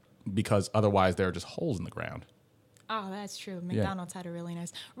because otherwise there are just holes in the ground. Oh, that's true. McDonald's had a really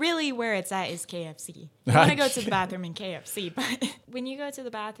nice. Really, where it's at is KFC. You want to go to the bathroom in KFC, but when you go to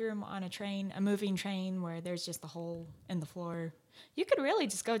the bathroom on a moving train where there's just a hole in the floor, you could really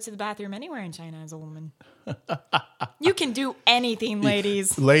just go to the bathroom anywhere in China as a woman. You can do anything,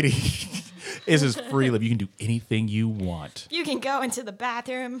 ladies. This is free live. You can do anything you want. You can go into the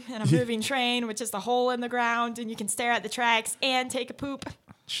bathroom in a moving train with just a hole in the ground, and you can stare at the tracks and take a poop.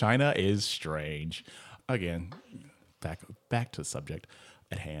 China is strange. Again. Back to the subject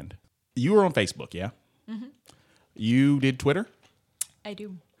at hand. You were on Facebook, yeah? Mm-hmm. You did Twitter? I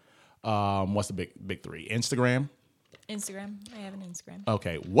do. What's the big three? Instagram? Instagram. I have an Instagram.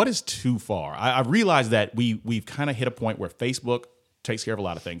 Okay. What is too far? I realized that we've kind of hit a point where Facebook takes care of a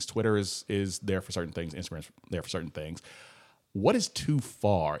lot of things. Twitter is there for certain things. Instagram's there for certain things. What is too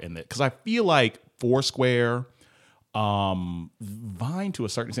far in that? Because I feel like Foursquare, Vine to a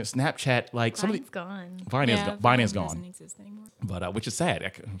certain extent, Snapchat, like Vine's gone. Vine is gone. Doesn't exist anymore. But which is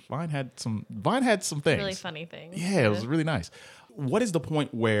sad. Vine had some things. Really funny things. Yeah, it was really nice. What is the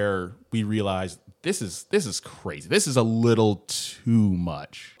point where we realize this is crazy? This is a little too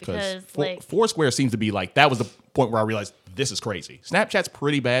much because Foursquare seems to be like that was the point where I realized this is crazy. Snapchat's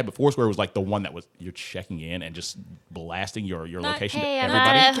pretty bad, but Foursquare was like the one that was you're checking in and just blasting your location hey, to I'm everybody.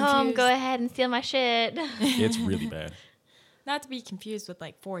 not at home. Go ahead and steal my shit. It's really bad. Not to be confused with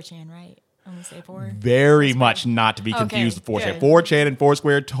like 4chan, right? Only say 4. Very much not to be confused with 4chan. 4chan and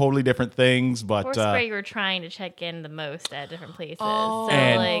Foursquare, totally different things. But Foursquare, you were trying to check in the most at different places. Oh,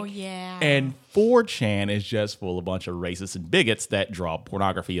 so, yeah. And 4chan is just full of a bunch of racists and bigots that draw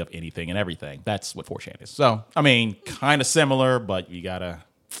pornography of anything and everything. That's what 4chan is. So, I mean, kind of similar, but you got a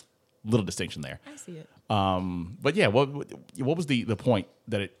little distinction there. I see it. But yeah, what was the point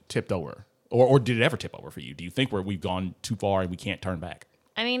that it tipped over? Or did it ever tip over for you? Do you think we've gone too far and we can't turn back?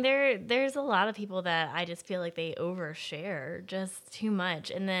 I mean, there's a lot of people that I just feel like they overshare just too much.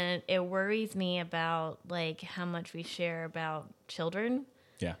 And then it worries me about, like, how much we share about children.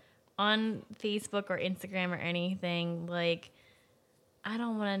 Yeah. On Facebook or Instagram or anything. Like, I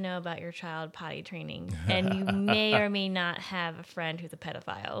don't want to know about your child potty training. And you may or may not have a friend who's a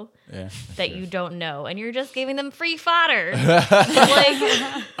pedophile that you don't know. And you're just giving them free fodder.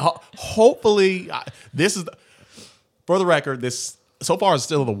 Like, hopefully, this is, for the record, this so far is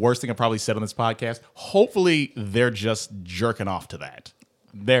still the worst thing I've probably said on this podcast. Hopefully, they're just jerking off to that.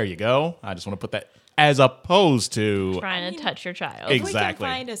 There you go. I just want to put that, as opposed to trying to touch your child. Exactly. We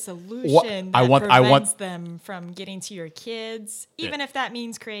can find a solution that prevents them from getting to your kids, even if that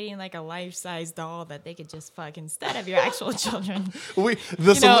means creating like a life-size doll that they could just fuck instead of your actual children.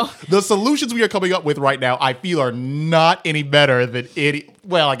 The solutions we are coming up with right now, I feel, are not any better than any.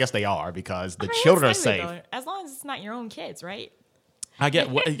 Well, I guess they are, because the children are safe. As long as it's not your own kids, right? I get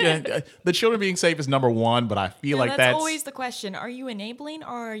the children being safe is number one, but I feel like that's always the question: are you enabling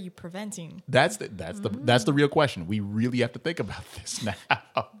or are you preventing? That's the real question. We really have to think about this now.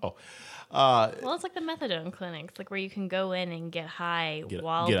 Well, it's like the methadone clinics, like where you can go in and get high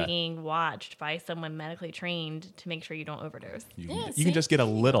while being watched by someone medically trained to make sure you don't overdose. You can just get a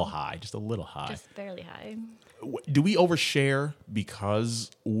little high, just a little high, just barely high. Do we overshare because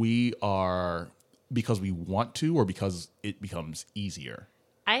we want to, or because it becomes easier?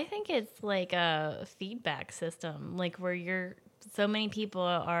 I think it's like a feedback system, like where so many people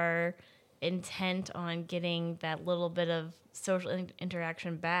are intent on getting that little bit of social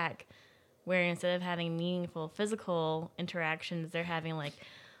interaction back, where instead of having meaningful physical interactions, they're having like,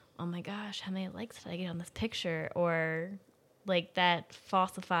 oh my gosh, how many likes did I get on this picture? Or like that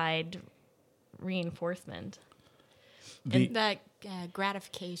falsified reinforcement. That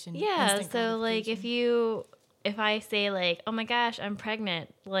gratification. Yeah, so like if I say like, oh my gosh, I'm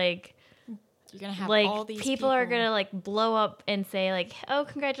pregnant, like you're gonna have like all these people are gonna like blow up and say like, oh,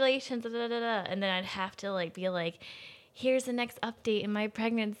 congratulations, da, da, da, da. And then I'd have to like be like, here's the next update in my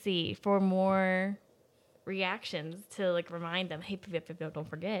pregnancy for more reactions to like remind them, hey, don't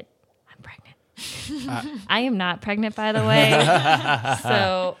forget, I'm pregnant. I am not pregnant, by the way.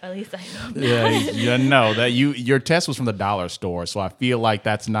 So at least I hope not. Yeah, you know that your test was from the dollar store, so I feel like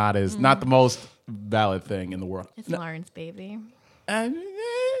that's not the most valid thing in the world. It's Lauren's baby.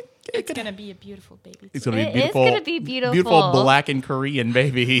 It's gonna be a beautiful baby. It's gonna be beautiful. It's gonna be beautiful. Beautiful black and Korean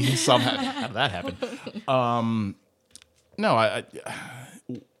baby. Somehow, how did that happen? No,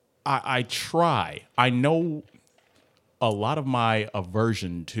 I try. I know a lot of my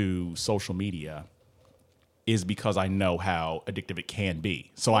aversion to social media is because I know how addictive it can be.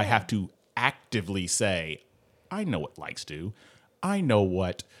 So I have to actively say, I know what likes do. I know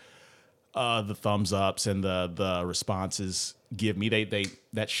what the thumbs ups and the responses give me. They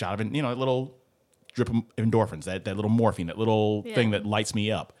that shot of, a little drip of endorphins, that little morphine, that little thing that lights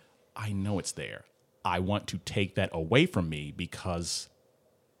me up. I know it's there. I want to take that away from me because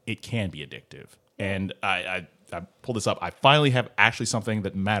it can be addictive. And I pulled this up. I finally have actually something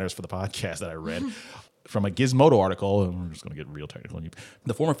that matters for the podcast that I read from a Gizmodo article, and we're just going to get real technical.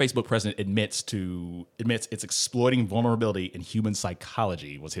 The former Facebook president admits it's exploiting vulnerability in human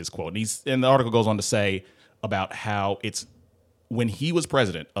psychology, was his quote. And the article goes on to say about how it's when he was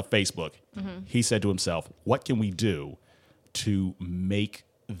president of Facebook, he said to himself, what can we do to make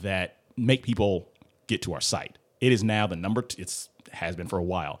people get to our site? It is now it has been for a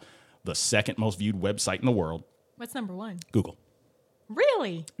while, the second most viewed website in the world. What's number one? Google.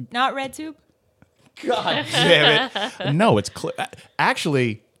 Really? Not RedTube? God damn it. No, it's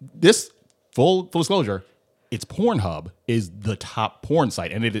actually, this full disclosure, it's Pornhub is the top porn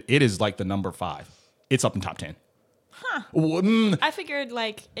site, and it is like the number 5. It's up in top 10. Huh. I figured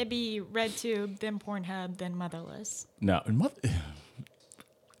like it'd be RedTube, then Pornhub, then Motherless. No.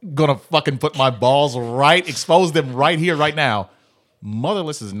 Gonna fucking put my balls expose them right here, right now.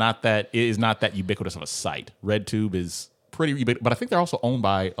 Motherless is not that ubiquitous of a site. RedTube is pretty ubiquitous, but I think they're also owned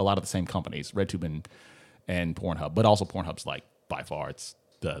by a lot of the same companies, RedTube and Pornhub. But also Pornhub's like by far it's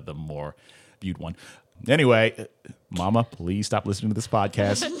the more viewed one. Anyway, Mama, please stop listening to this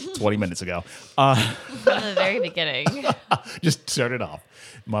podcast 20 minutes ago. From the very beginning. Just turn it off.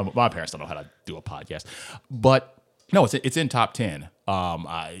 My parents don't know how to do a podcast. But no, it's in top 10.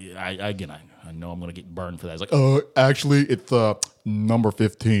 I know I'm going to get burned for that. It's like, actually, it's number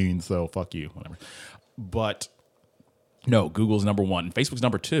 15, so fuck you, whatever. But no, Google's number 1, Facebook's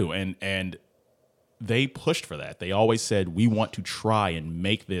number 2, and they pushed for that. They always said, we want to try and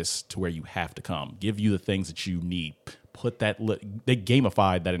make this to where you have to come, give you the things that you need, they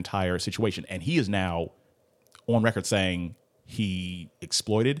gamified that entire situation. And he is now on record saying he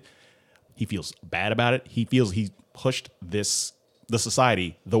exploited, he feels bad about it, he feels he pushed the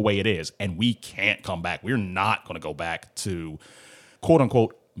society the way it is, and we can't come back. We're not going to go back to quote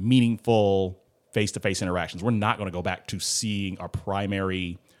unquote meaningful face-to-face interactions. We're not going to go back to seeing our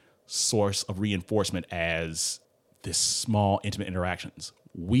primary source of reinforcement as this small, intimate interactions.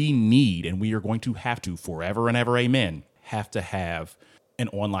 We need, and we are going to have to forever and ever, amen, have to have an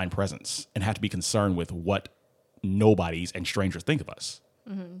online presence and have to be concerned with what nobodies and strangers think of us.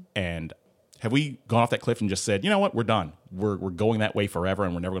 Mm-hmm. And have we gone off that cliff and just said, you know what, we're done. We're going that way forever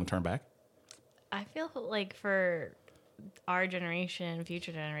and we're never going to turn back? I feel like for our generation,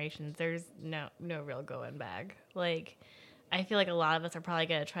 future generations, there's no real going back. Like, I feel like a lot of us are probably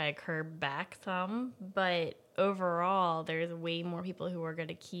going to try to curb back some, but overall, there's way more people who are going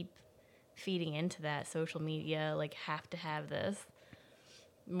to keep feeding into that social media, like, have to have this,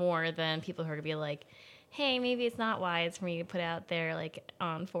 more than people who are going to be like, hey, maybe it's not wise for me to put out there, like,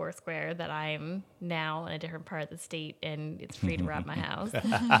 on Foursquare that I'm now in a different part of the state and it's free to rob my house.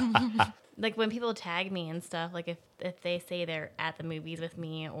 Like, when people tag me and stuff, like, if they say they're at the movies with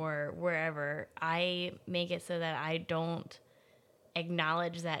me or wherever, I make it so that I don't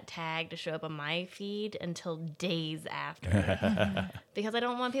acknowledge that tag to show up on my feed until days after. Because I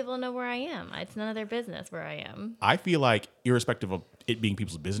don't want people to know where I am. It's none of their business where I am. I feel like, irrespective of it being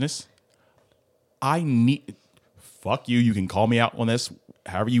people's business, fuck you. You can call me out on this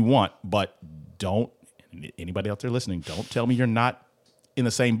however you want, but anybody out there listening, don't tell me you're not in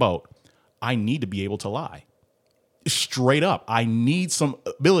the same boat. I need to be able to lie. Straight up. I need some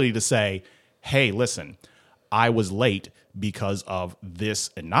ability to say, hey, listen, I was late because of this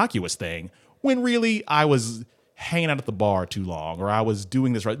innocuous thing, when really I was hanging out at the bar too long, or I was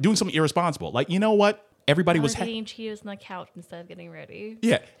doing something irresponsible. Like, you know what? Everybody was eating Cheetos on the couch instead of getting ready.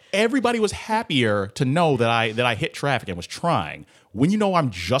 Yeah, everybody was happier to know that I hit traffic and was trying. When you know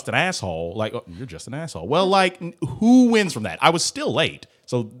I'm just an asshole, like, oh, you're just an asshole. Well, like, who wins from that? I was still late,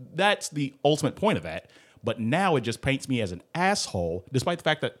 so that's the ultimate point of that. But now it just paints me as an asshole, despite the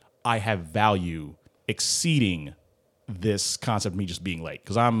fact that I have value exceeding this concept of me just being late,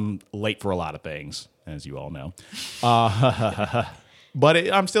 because I'm late for a lot of things, as you all know.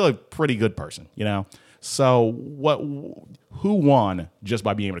 But I'm still a pretty good person, you know? So who won just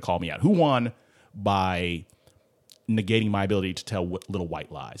by being able to call me out? Who won by negating my ability to tell little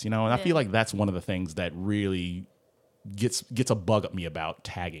white lies, you know? And I feel like that's one of the things that really gets a bug at me about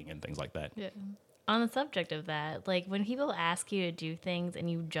tagging and things like that. Yeah. On the subject of that, like, when people ask you to do things and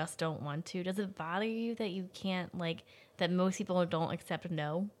you just don't want to, does it bother you that you can't, like, that most people don't accept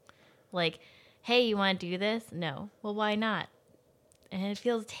no? Like, hey, you want to do this? No. Well, why not? And it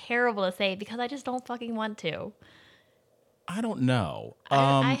feels terrible to say because I just don't fucking want to. I don't know.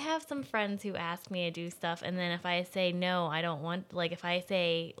 I have some friends who ask me to do stuff, and then if I say no, I don't want, like, if I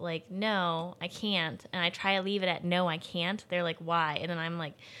say, like, no, I can't, and I try to leave it at no, I can't, they're like, why? And then I'm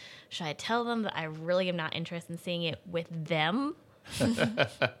like, should I tell them that I really am not interested in seeing it with them?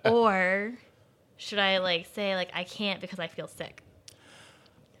 Or should I, like, say, like, I can't because I feel sick?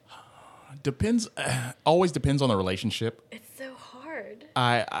 Depends. Always depends on the relationship. It's so hard.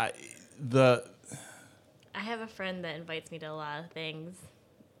 I have a friend that invites me to a lot of things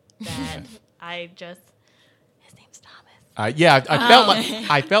that his name's Thomas.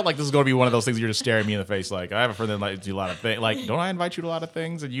 I felt like this was going to be one of those things you're just staring me in the face. Like, I have a friend that invites you a lot of things. Like, don't I invite you to a lot of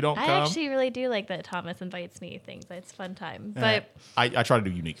things and you don't come? I actually really do like that Thomas invites me to things. It's a fun time. But I try to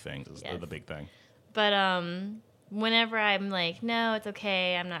do unique things is the big thing. But whenever I'm like, no, it's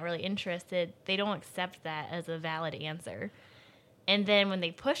okay, I'm not really interested, they don't accept that as a valid answer. And then when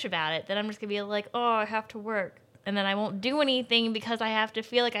they push about it, then I'm just going to be like, oh, I have to work. And then I won't do anything because I have to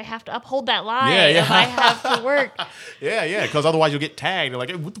feel like I have to uphold that lie if I have to work. Yeah, because otherwise you'll get tagged. They're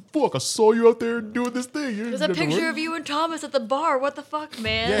like, hey, what the fuck? I saw you out there doing this thing. There's a picture of you and Thomas at the bar. What the fuck,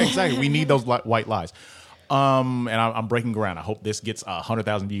 man? Yeah, exactly. We need those white lies. And I'm breaking ground. I hope this gets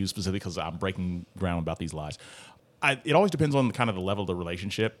 100,000 views specifically because I'm breaking ground about these lies. It always depends on kind of the level of the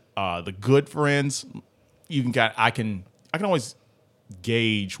relationship. The good friends, I can always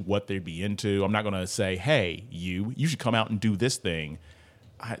gauge what they'd be into. I'm not going to say, hey, you should come out and do this thing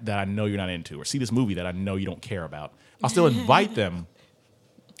that I know you're not into, or see this movie that I know you don't care about. I'll still invite them,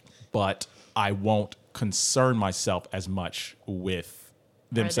 but I won't concern myself as much with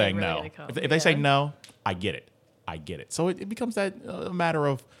them saying no. If they say no, I get it. So it becomes that matter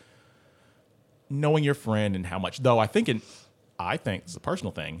of knowing your friend and how much. Though I think it's a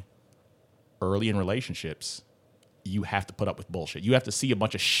personal thing. Early in relationships, you have to put up with bullshit. You have to see a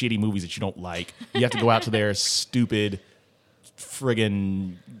bunch of shitty movies that you don't like. You have to go out to their stupid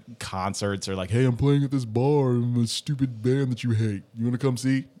friggin' concerts, or like, hey, I'm playing at this bar and a stupid band that you hate. You want to come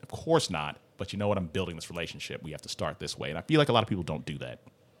see? Of course not. But you know what? I'm building this relationship. We have to start this way. And I feel like a lot of people don't do that.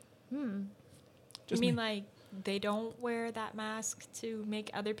 You mean like they don't wear that mask to make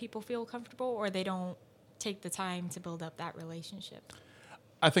other people feel comfortable, or they don't take the time to build up that relationship?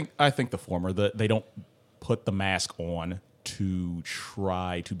 I think the former. They don't put the mask on to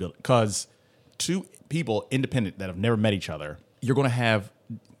try to build, because two people independent that have never met each other, you're going to have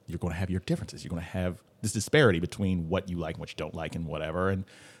your differences. You're going to have this disparity between what you like and what you don't like and whatever. And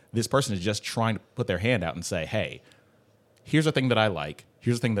this person is just trying to put their hand out and say, hey, here's a thing that I like.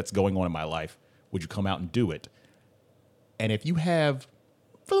 Here's a thing that's going on in my life. Would you come out and do it? And if you have,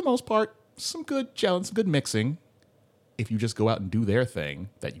 for the most part, some good challenge, some good mixing, if you just go out and do their thing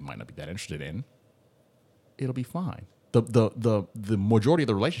that you might not be that interested in, it'll be fine. The majority of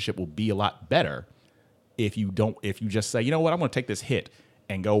the relationship will be a lot better if you just say, you know what, I'm going to take this hit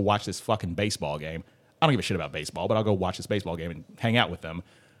and go watch this fucking baseball game. I don't give a shit about baseball, but I'll go watch this baseball game and hang out with them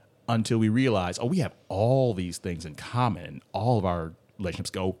until we realize, oh, we have all these things in common and all of our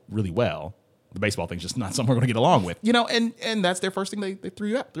relationships go really well. The baseball thing's just not something we're going to get along with, and that's their first thing they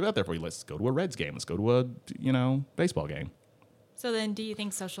threw out there for you. Let's go to a Reds game. Let's go to a, baseball game. So then do you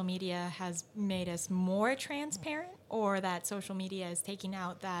think social media has made us more transparent, or that social media is taking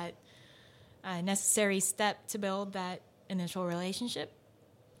out that necessary step to build that initial relationship?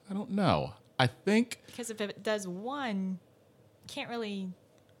 I don't know. I think... Because if it does one, can't really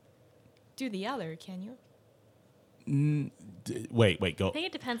do the other, can you? Wait, go. I think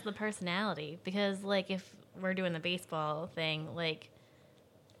it depends on the personality, because, like, if we're doing the baseball thing, like,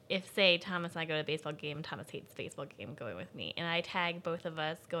 if, say, Thomas and I go to a baseball game, Thomas hates the baseball game going with me, and I tag both of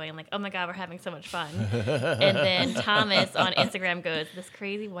us going, like, oh, my God, we're having so much fun. And then Thomas on Instagram goes, this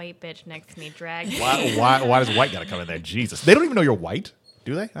crazy white bitch next to me dragged me. Why does white got to come in there? Jesus. They don't even know you're white,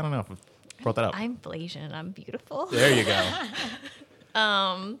 do they? I don't know if I brought that up. I'm Blasian. I'm beautiful. There you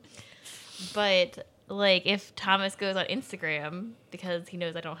go. But... like, if Thomas goes on Instagram because he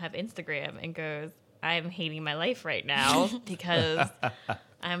knows I don't have Instagram and goes, I'm hating my life right now because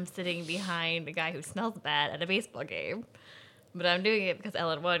I'm sitting behind a guy who smells bad at a baseball game, but I'm doing it because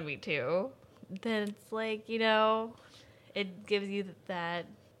Ellen wanted me to, then it's like, it gives you that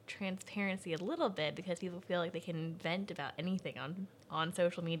transparency a little bit, because people feel like they can vent about anything on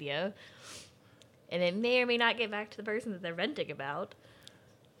social media, and it may or may not get back to the person that they're venting about.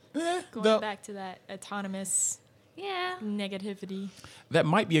 Going back to that autonomous negativity. That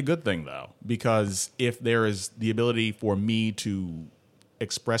might be a good thing, though, because if there is the ability for me to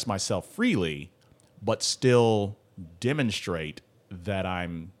express myself freely, but still demonstrate that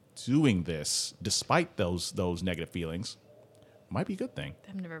I'm doing this despite those negative feelings, might be a good thing.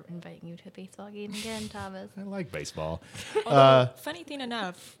 I'm never inviting you to a baseball game again, Thomas. I like baseball. Although, funny thing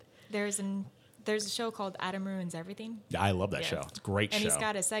enough, there's a show called Adam Ruins Everything. I love that show. It's a great show. And he's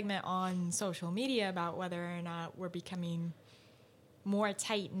got a segment on social media about whether or not we're becoming more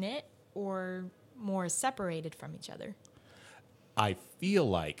tight-knit or more separated from each other. I feel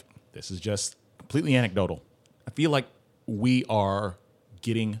like, this is just completely anecdotal, I feel like we are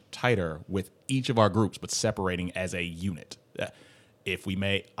getting tighter with each of our groups, but separating as a unit. If we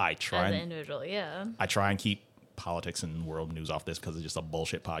may, I try as an individual, yeah. I try and keep politics and world news off this because it's just a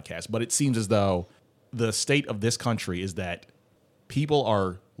bullshit podcast. But it seems as though the state of this country is that people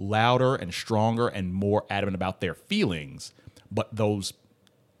are louder and stronger and more adamant about their feelings, but those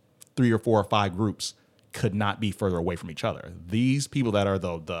 3 or 4 or 5 groups could not be further away from each other. These people that are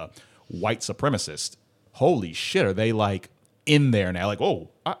the white supremacists, holy shit, are they like in there now? Like, oh,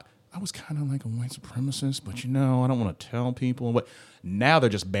 I was kind of like a white supremacist, but I don't want to tell people. But now they're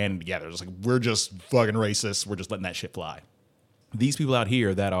just banding together. It's like, we're just fucking racists. We're just letting that shit fly. These people out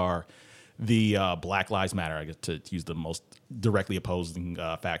here that are the Black Lives Matter, I guess, to use the most directly opposing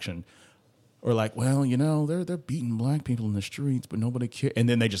faction, are like, well, they're beating black people in the streets, but nobody cares. And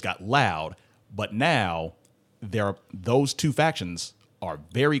then they just got loud. But now those two factions are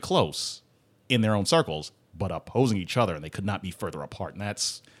very close in their own circles, but opposing each other, and they could not be further apart. And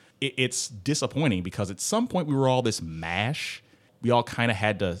it's disappointing, because at some point we were all this mash, we all kind of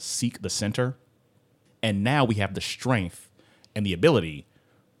had to seek the center. And now we have the strength and the ability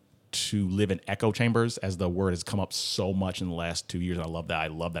to live in echo chambers, as the word has come up so much in the last 2 years. I love that. I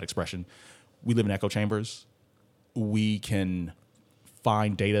love that expression. We live in echo chambers. We can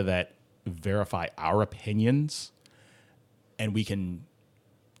find data that verify our opinions, and we can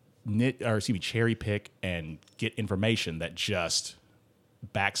cherry pick and get information that just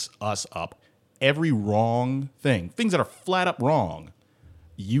backs us up. Every wrong things that are flat up wrong,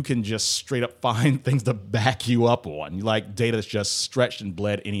 you can just straight up find things to back you up on. Like data that's just stretched and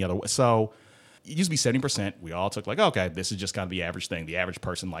bled any other way. So it used to be 70%. We all took like, okay, this is just kind of the average thing. The average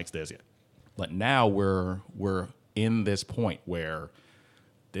person likes this. But now we're in this point where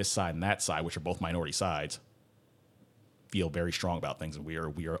this side and that side, which are both minority sides, feel very strong about things, and we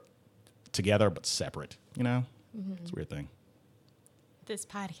are together but separate. You know, It's a weird thing. This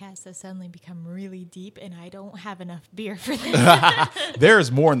podcast has suddenly become really deep, and I don't have enough beer for this.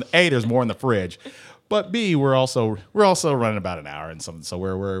 There's more in there's more in the fridge, but B, we're also running about an hour and something, so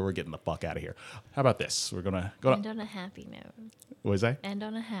we're getting the fuck out of here. How about this? We're gonna end on a happy note. What is that? End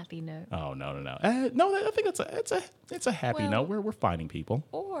on a happy note. Oh no. No, I think it's a happy note. We're finding people.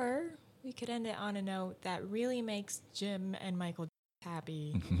 Or we could end it on a note that really makes Jim and Michael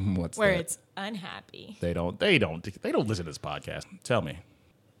happy. What's where that? it's unhappy. They don't listen to this podcast. Tell me,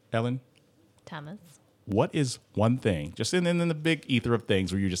 Ellen, Thomas, what is one thing, just in the big ether of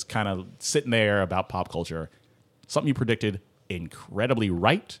things, where you're just kind of sitting there about pop culture, something you predicted incredibly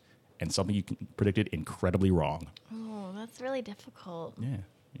right and something you predicted incredibly wrong? Oh, that's really difficult. Yeah,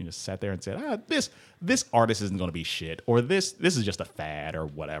 you just sat there and said, this artist isn't going to be shit, or this is just a fad, or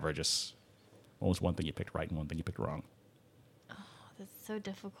whatever. Just what was one thing you picked right and one thing you picked wrong? It's so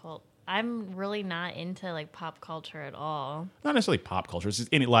difficult. I'm really not into like pop culture at all. Not necessarily pop culture. It's just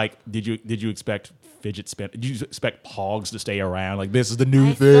any, like, did you expect fidget spin? Did you expect Pogs to stay around? Like, this is the new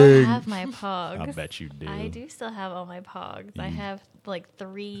I thing. still have my Pogs. I bet you do. I do still have all my Pogs. I have like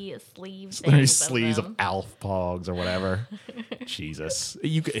 3 sleeve There's things sleeves of of them. Alf Pogs or whatever. Jesus,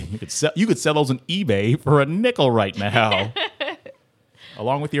 you could sell those on eBay for a nickel right now.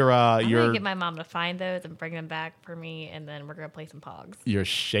 Along with your I'm gonna get my mom to find those and bring them back for me, and then we're gonna play some Pogs. your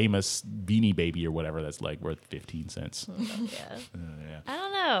Seamus Beanie Baby or whatever that's like worth 15 cents. Yeah. Yeah. I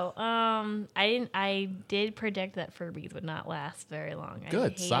don't know. I did predict that Furbies would not last very long. Good, I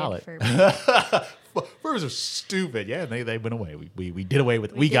hated solid. Furbies. Furbies are stupid. Yeah, they went away. We did away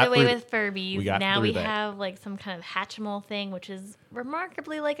with. We got did away through- with Furbies. we got now through we that. have like some kind of Hatchimal thing, which is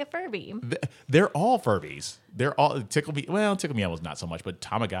remarkably like a Furby. They're all Furbies. They're all Tickle Me. Well, Tickle Me Elmo's not so much, but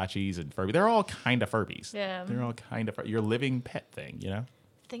Tamagotchis and Furby. They're all kind of Furbies. Yeah. They're all kind of your living pet thing. You know.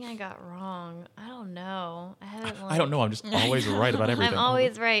 Thing I got wrong. I don't know. I haven't. I don't know. I'm just always right about everything. I'm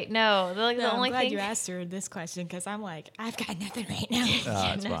always right. No, the No, only I'm glad thing. you asked her this question because I'm like, I've got nothing right now.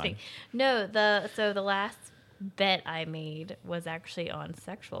 It's Nothing. fine. No, the last bet I made was actually on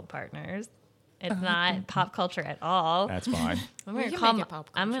sexual partners. It's not pop culture at all. That's fine. I'm We gonna can call. make it pop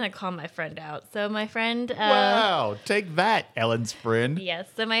I'm gonna call my friend out. So my friend. Wow. Take that, Ellen's friend. Yes.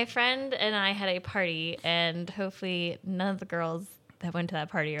 So my friend and I had a party, and hopefully none of the girls that went to that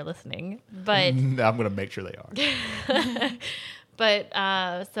party are listening. But I'm going to make sure they are.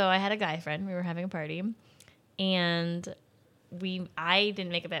 so I had a guy friend. We were having a party, and I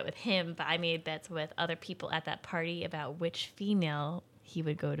didn't make a bet with him, but I made bets with other people at that party about which female he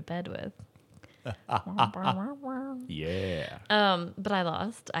would go to bed with. Yeah. But I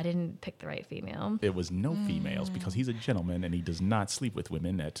lost. I didn't pick the right female. There was no females because he's a gentleman and he does not sleep with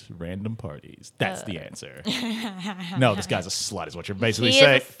women at random parties. That's the answer. No, this guy's a slut is what you're basically He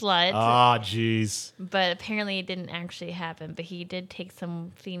saying. is a slut. Ah, jeez. But apparently it didn't actually happen. But he did take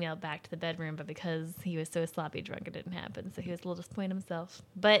some female back to the bedroom, but because he was so sloppy drunk, it didn't happen. So he was a little disappointed himself.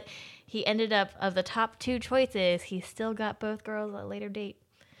 But he ended up, of the top 2 choices, he still got both girls at a later date.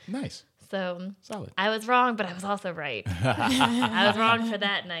 Nice. So Solid. I was wrong, but I was also right. I was wrong for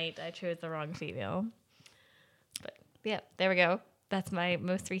that night. I chose the wrong female. But yeah, there we go. That's my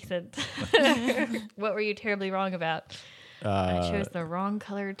most recent. What were you terribly wrong about? I chose the wrong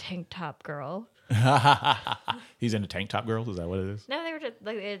colored tank top girl. He's into tank top girls. Is that what it is? No, they were just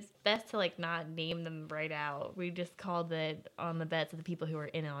like, it's best to like not name them right out. We just called it on the bets of the people who were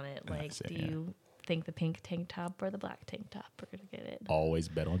in on it. Like, see, do yeah. you think the pink tank top or the black tank top are gonna get it? Always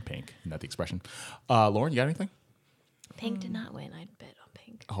bet on pink. Isn't that the expression? Lauren, you got anything? Pink did not win. I'd bet on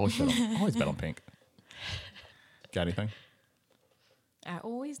pink. Always bet on pink. Got anything? I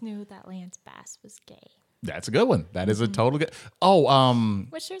always knew that Lance Bass was gay. That's a good one. That is a total good. Oh,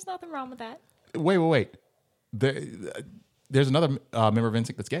 Which there's nothing wrong with that. wait. There's another member of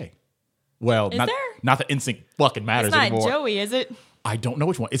NSYNC that's gay. Well, Is not there? Not that NSYNC fucking matters It's not anymore. Joey, is it? I don't know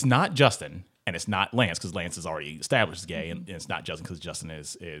which one. It's not Justin, and it's not Lance because Lance is already established as gay, and it's not Justin because Justin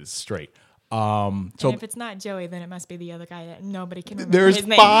is straight. And if it's not Joey, then it must be the other guy that nobody can remember There's his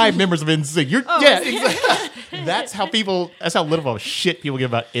name. 5 members of NSYNC. Exactly. That's how little of a shit people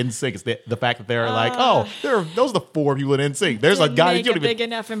give about NSYNC. Is the fact that they're like, those are the 4 people in NSYNC. There's a Didn't guy that make you a don't even. big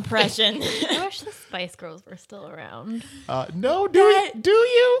enough impression. I wish the Spice Girls were still around. No, do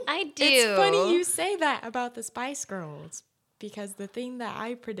you? I do. It's funny you say that about the Spice Girls because the thing that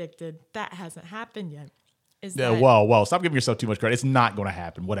I predicted that hasn't happened yet is Yeah, that whoa. Stop giving yourself too much credit. It's not going to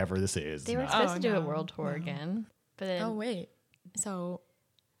happen, whatever this is. They were No. supposed to do a no, world tour again. But then oh wait, so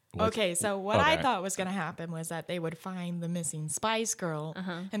What's- okay, so what I okay. thought was going to happen was that they would find the missing Spice Girl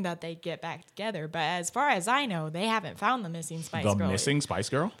and that they'd get back together. But as far as I know, they haven't found the missing Spice The Girl. missing Spice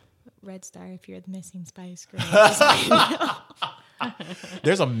Girl? Red Star, if you're the missing Spice Girl.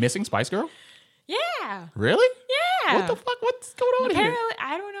 There's a missing Spice Girl? Yeah. Really? Yeah. What the fuck? What's going on Apparently, here?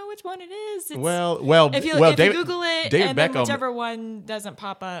 I don't know which one it is. It's, Well, if you David, Google it, David and then Beckham, whichever one doesn't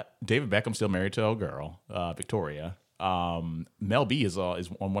pop up. David Beckham's still married to a girl, Victoria. Mel B is on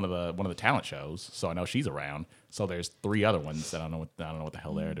one of the talent shows, so I know she's around. So there's 3 other ones that I don't know what the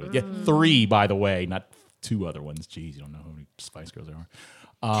hell they're doing. Yeah, 3 by the way, not 2 other ones. Jeez, you don't know how many Spice Girls there are.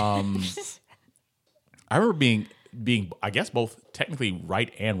 I remember being I guess both technically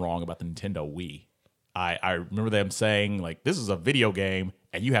right and wrong about the Nintendo Wii. I remember them saying like, this is a video game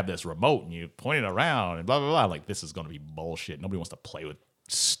and you have this remote and you point it around and blah blah blah. I'm like, this is gonna be bullshit. Nobody wants to play with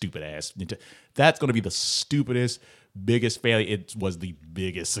stupid ass Nintendo. That's gonna be the stupidest, biggest failure. It was the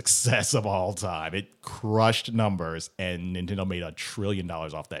biggest success of all time. It crushed numbers and Nintendo made $1 trillion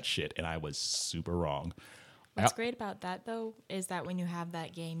off that shit, and I was super wrong. What's great about that, though, is that when you have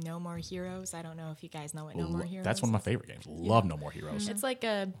that game, No More Heroes, I don't know if you guys know what No More Heroes That's one of my is. favorite games. Love No More Heroes. It's like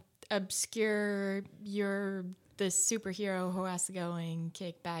a obscure, you're this superhero who has to go and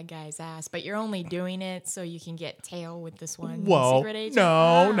kick bad guys' ass, but you're only doing it so you can get tail with this one Whoa, secret agent.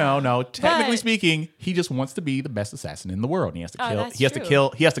 no. Technically But- speaking, he just wants to be the best assassin in the world. And he has to Oh, kill. that's He has to true.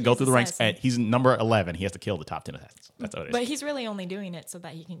 kill. He has to go He's through the ranks, assassin. and he's number 11. He has to kill the top 10 assassins. That's what it is. But he's really only doing it so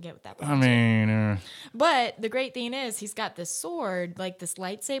that he can get with that one. I mean, But the great thing is he's got this sword, like this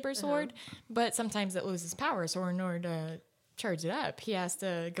lightsaber sword, but sometimes it loses power. So in order to charge it up, he has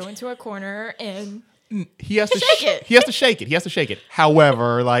to go into a corner and he has to Shake it. He has to shake it. He has to shake it.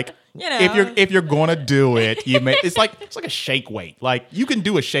 However, like You know. if you're gonna do it, it's like a shake weight. Like you can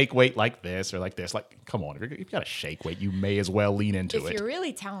do a shake weight like this or like this. Like come on, if you got a shake weight, you may as well lean into if it. you're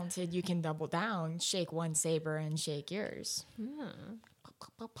really talented, you can double down, shake one saber and shake yours.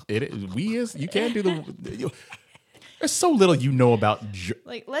 You can't do the. There's so little you know about.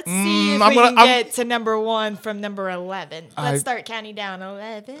 Like, let's see if I'm we gonna- can get to number 1 from number 11. Let's start counting down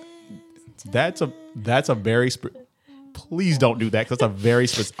 11. That's a very. Please don't do that because that's a very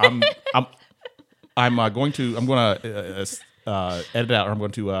specific. I'm going to edit out, or I'm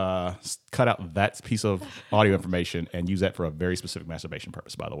going to cut out that piece of audio information and use that for a very specific masturbation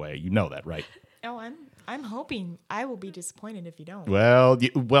purpose. By the way, you know that, right? Oh, I'm hoping I will be disappointed if you don't. Well,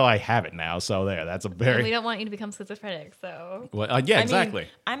 I have it now, so there. That's a and we very don't want you to become schizophrenic, so well. Yeah, I mean, exactly.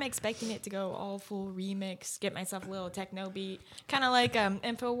 I'm expecting it to go all full remix, get myself a little techno beat, kind of like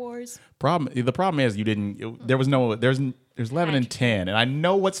InfoWars. The problem is you didn't. There was no. There's 11 and 10, and I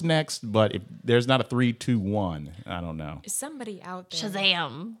know what's next, but if there's not a 3, 2, 1, I don't know. Is somebody out there?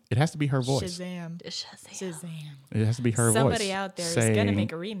 Shazam. It has to be her voice. Shazam. Shazam. Shazam. It has to be her voice. Somebody out there is going to saying-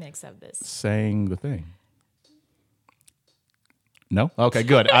 make a remix of this. saying the thing. No? Okay,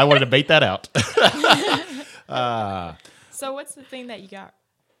 good. I wanted to bait that out. So what's the thing that you got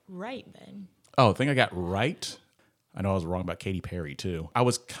right then? Oh, the thing I got right. I know I was wrong about Katy Perry too. I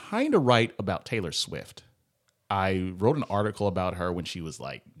was kind of right about Taylor Swift. I wrote an article about her when she was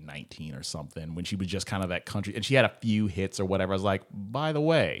like 19 or something, when she was just kind of that country, and she had a few hits or whatever. I was like, by the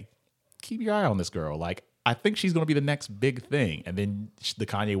way, keep your eye on this girl. Like, I think she's going to be the next big thing. And then the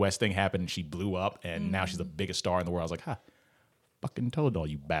Kanye West thing happened, and she blew up, and now she's the biggest star in the world. I was like, fucking told all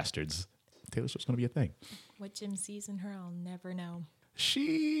you bastards. Taylor Swift's going to be a thing. What Jim sees in her, I'll never know.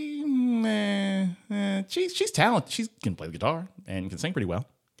 She's talented. She can play the guitar and can sing pretty well.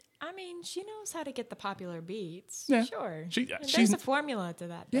 I mean, she knows how to get the popular beats. Yeah. Sure. She's- There's a formula to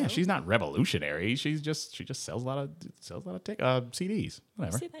that. Yeah, though. she's not revolutionary. She just sells a lot of CDs.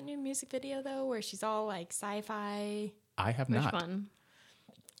 Whatever. See that new music video though, where she's all like sci-fi. I have Which not. one?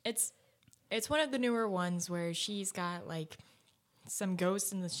 It's one of the newer ones where she's got like some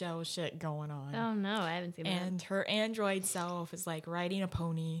Ghost in the Shell shit going on. Oh no, I haven't seen that. And her android self is like riding a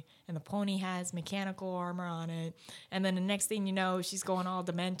pony, and the pony has mechanical armor on it. And then the next thing you know, she's going all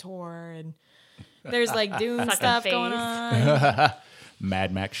Dementor, and There's like Dune Sucking stuff face. going on.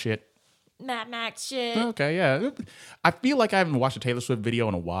 Mad Max shit. Mad Max shit. Okay, yeah. I feel like I haven't watched a Taylor Swift video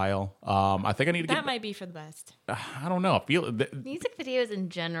in a while. I think I need to That get. might be for the best. I don't know. I feel. Music videos in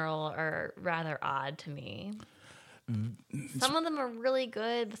general are rather odd to me. Some of them are really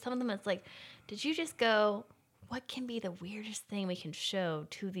good, but some of them it's like, did you just go, what can be the weirdest thing we can show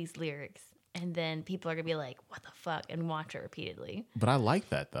to these lyrics? And then people are going to be like, what the fuck? And watch it repeatedly. But I like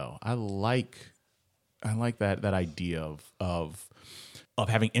that though. I like that idea of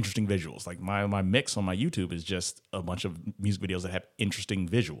having interesting visuals. Like my mix on my YouTube is just a bunch of music videos that have interesting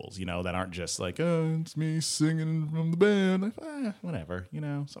visuals, that aren't just like, oh, it's me singing from the band. Like, whatever,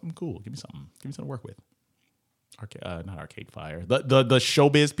 something cool. Give me something to work with. Not Arcade Fire. The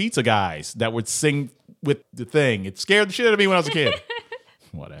Showbiz Pizza guys that would sing with the thing. It scared the shit out of me when I was a kid.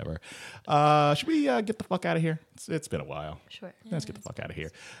 Whatever. Should we get the fuck out of here? It's been a while. Sure. Let's get the fuck out of here.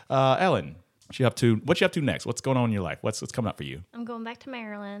 Ellen, what you up to next? What's going on in your life? What's coming up for you? I'm going back to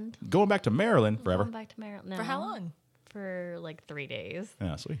Maryland. Going back to Maryland forever? Going back to Maryland. No, For how long? For like 3 days.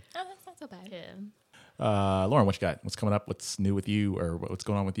 Yeah, sweet. Oh, that's not so bad. Yeah. Lauren, what you got? What's coming up? What's new with you, or what's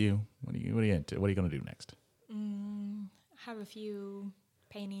going on with you? What are you into? What are you going to do next? Have a few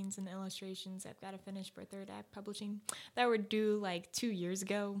paintings and illustrations I've got to finish for Third Act Publishing that were due like 2 years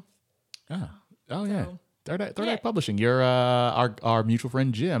ago. Oh yeah. So, Third Act yeah. Publishing. You're our mutual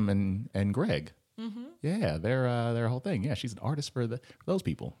friend Jim and Greg. Mm-hmm. Yeah, their whole thing. Yeah, she's an artist for those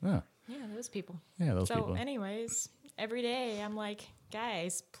people. Yeah, those people. yeah, those So, people. anyways, every day I'm like,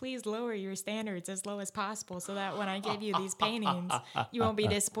 guys, please lower your standards as low as possible so that when I give you these paintings, you won't be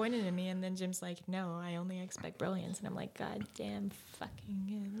disappointed in me. And then Jim's like, no, I only expect brilliance. And I'm like, God damn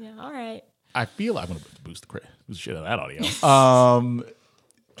fucking yeah, all right. I feel I'm gonna boost the shit out of that audio.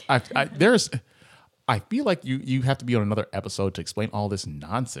 I feel like you have to be on another episode to explain all this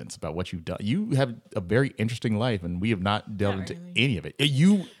nonsense about what you've done. You have a very interesting life, and we have not delved Not into really. any of it.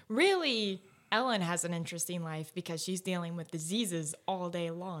 You Really, Ellen has an interesting life because she's dealing with diseases all day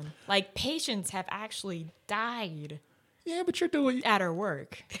long. Like, patients have actually died yeah, but you're doing at her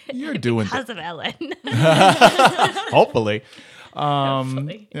work. Because of Ellen. hopefully.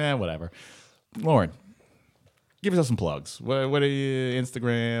 Hopefully. Yeah, whatever. Lauren, give us some plugs. What are you?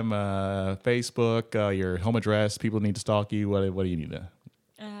 Instagram, Facebook, your home address. People need to stalk you. What do you need to?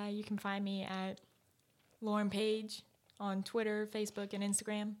 You can find me at Lauren Page on Twitter, Facebook, and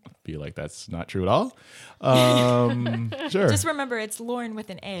Instagram. Feel like that's not true at all. Sure. Just remember, it's Lauren with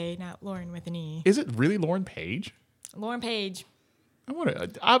an A, not Lauren with an E. Is it really Lauren Page? Lauren Page. I'm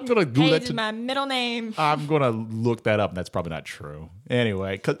gonna Google Page that. is my middle name. I'm gonna look that up, and that's probably not true.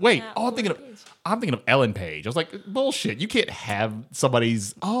 Anyway, wait. Yeah, I'm thinking Lauren Page. I'm thinking of Ellen Page. I was like, bullshit. You can't have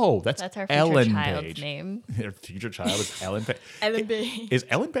somebody's. Oh, that's That's our future Ellen child's Page. name. Her future child is Ellen Page. Ellen Page. Is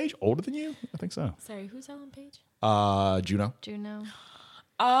Ellen Page older than you? I think so. Sorry, who's Ellen Page? Juno. Juno.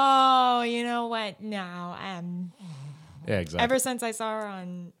 Oh, you know what? No, Yeah, exactly. ever since I saw her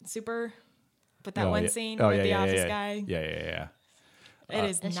on Super, with that one scene Oh, with yeah, the yeah, office yeah. guy, Yeah. it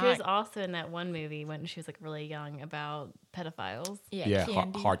is And she not. was also in that one movie when she was like really young about pedophiles. Yeah,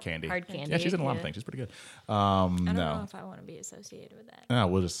 Candy. hard candy. Hard candy. Yeah, she's in a lot of yeah. things. She's pretty good. I don't know No. if I want to be associated with that. No,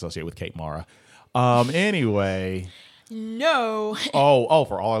 we'll just associate with Kate Mara. Anyway. No. Oh,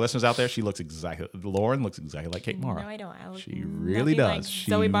 for all our listeners out there, Lauren looks exactly like Kate Mara. No, I don't. I look She really nothing does. like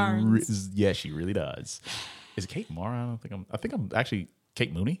Zoe Barnes. Yeah, she really does. Is it Kate Mara? I think I'm actually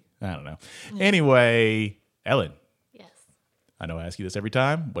Kate Mooney. I don't know. Anyway, Ellen, Yes. I know I ask you this every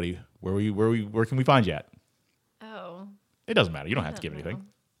time. Where can we find you at? Oh. It doesn't matter. You don't have to give anything. know.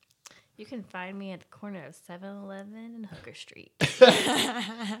 You can find me at the corner of 7-Eleven and Hooker Street.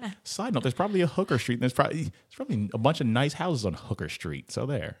 Side note: there's probably a Hooker Street, and there's probably a bunch of nice houses on Hooker Street. So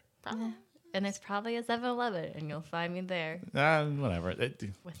there. And there's probably a 7-Eleven, and you'll find me there Whatever.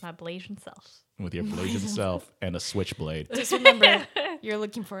 with my blazing self. With your blazing self and a switchblade. Just remember, you're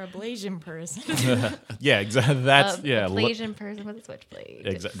looking for a Blasian person. Yeah, exactly. That's A Blasian person with a switchblade.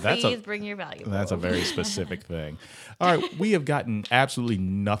 That's Please bring your valuables. That's a very specific thing. All right, we have gotten absolutely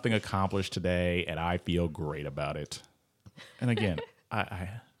nothing accomplished today, and I feel great about it. And again,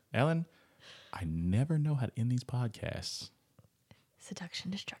 Ellen, I never know how to end these podcasts.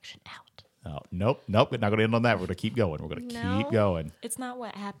 Seduction, destruction, out. Oh, nope. We're not going to end on that. We're going to keep going. We're going to No. keep going. It's not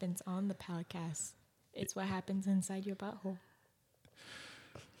what happens on the podcast. It's what happens inside your butthole.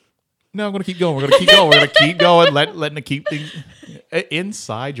 No, I'm going to keep going. We're going to keep going. We're going to keep going. Letting it keep things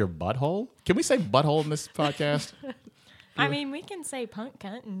inside your butthole. Can we say butthole in this podcast? I mean, we can say punk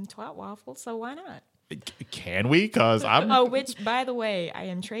cunt and twat waffle, so why not? Can we? Because I'm. Oh, which, by the way, I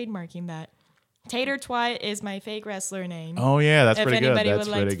am trademarking that. Tater Twat is my fake wrestler name. Oh yeah, that's If pretty good. anybody That's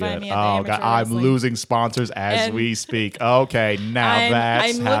would like pretty to find good. me at the Oh Amateur god, I'm Wrestling. losing sponsors as And we speak. Okay, now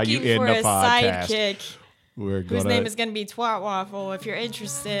that's I'm how looking you end for the a podcast. sidekick We're whose gonna. name is going to be Twat Waffle. If you're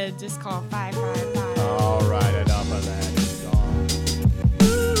interested, just call 555. All right, enough of that.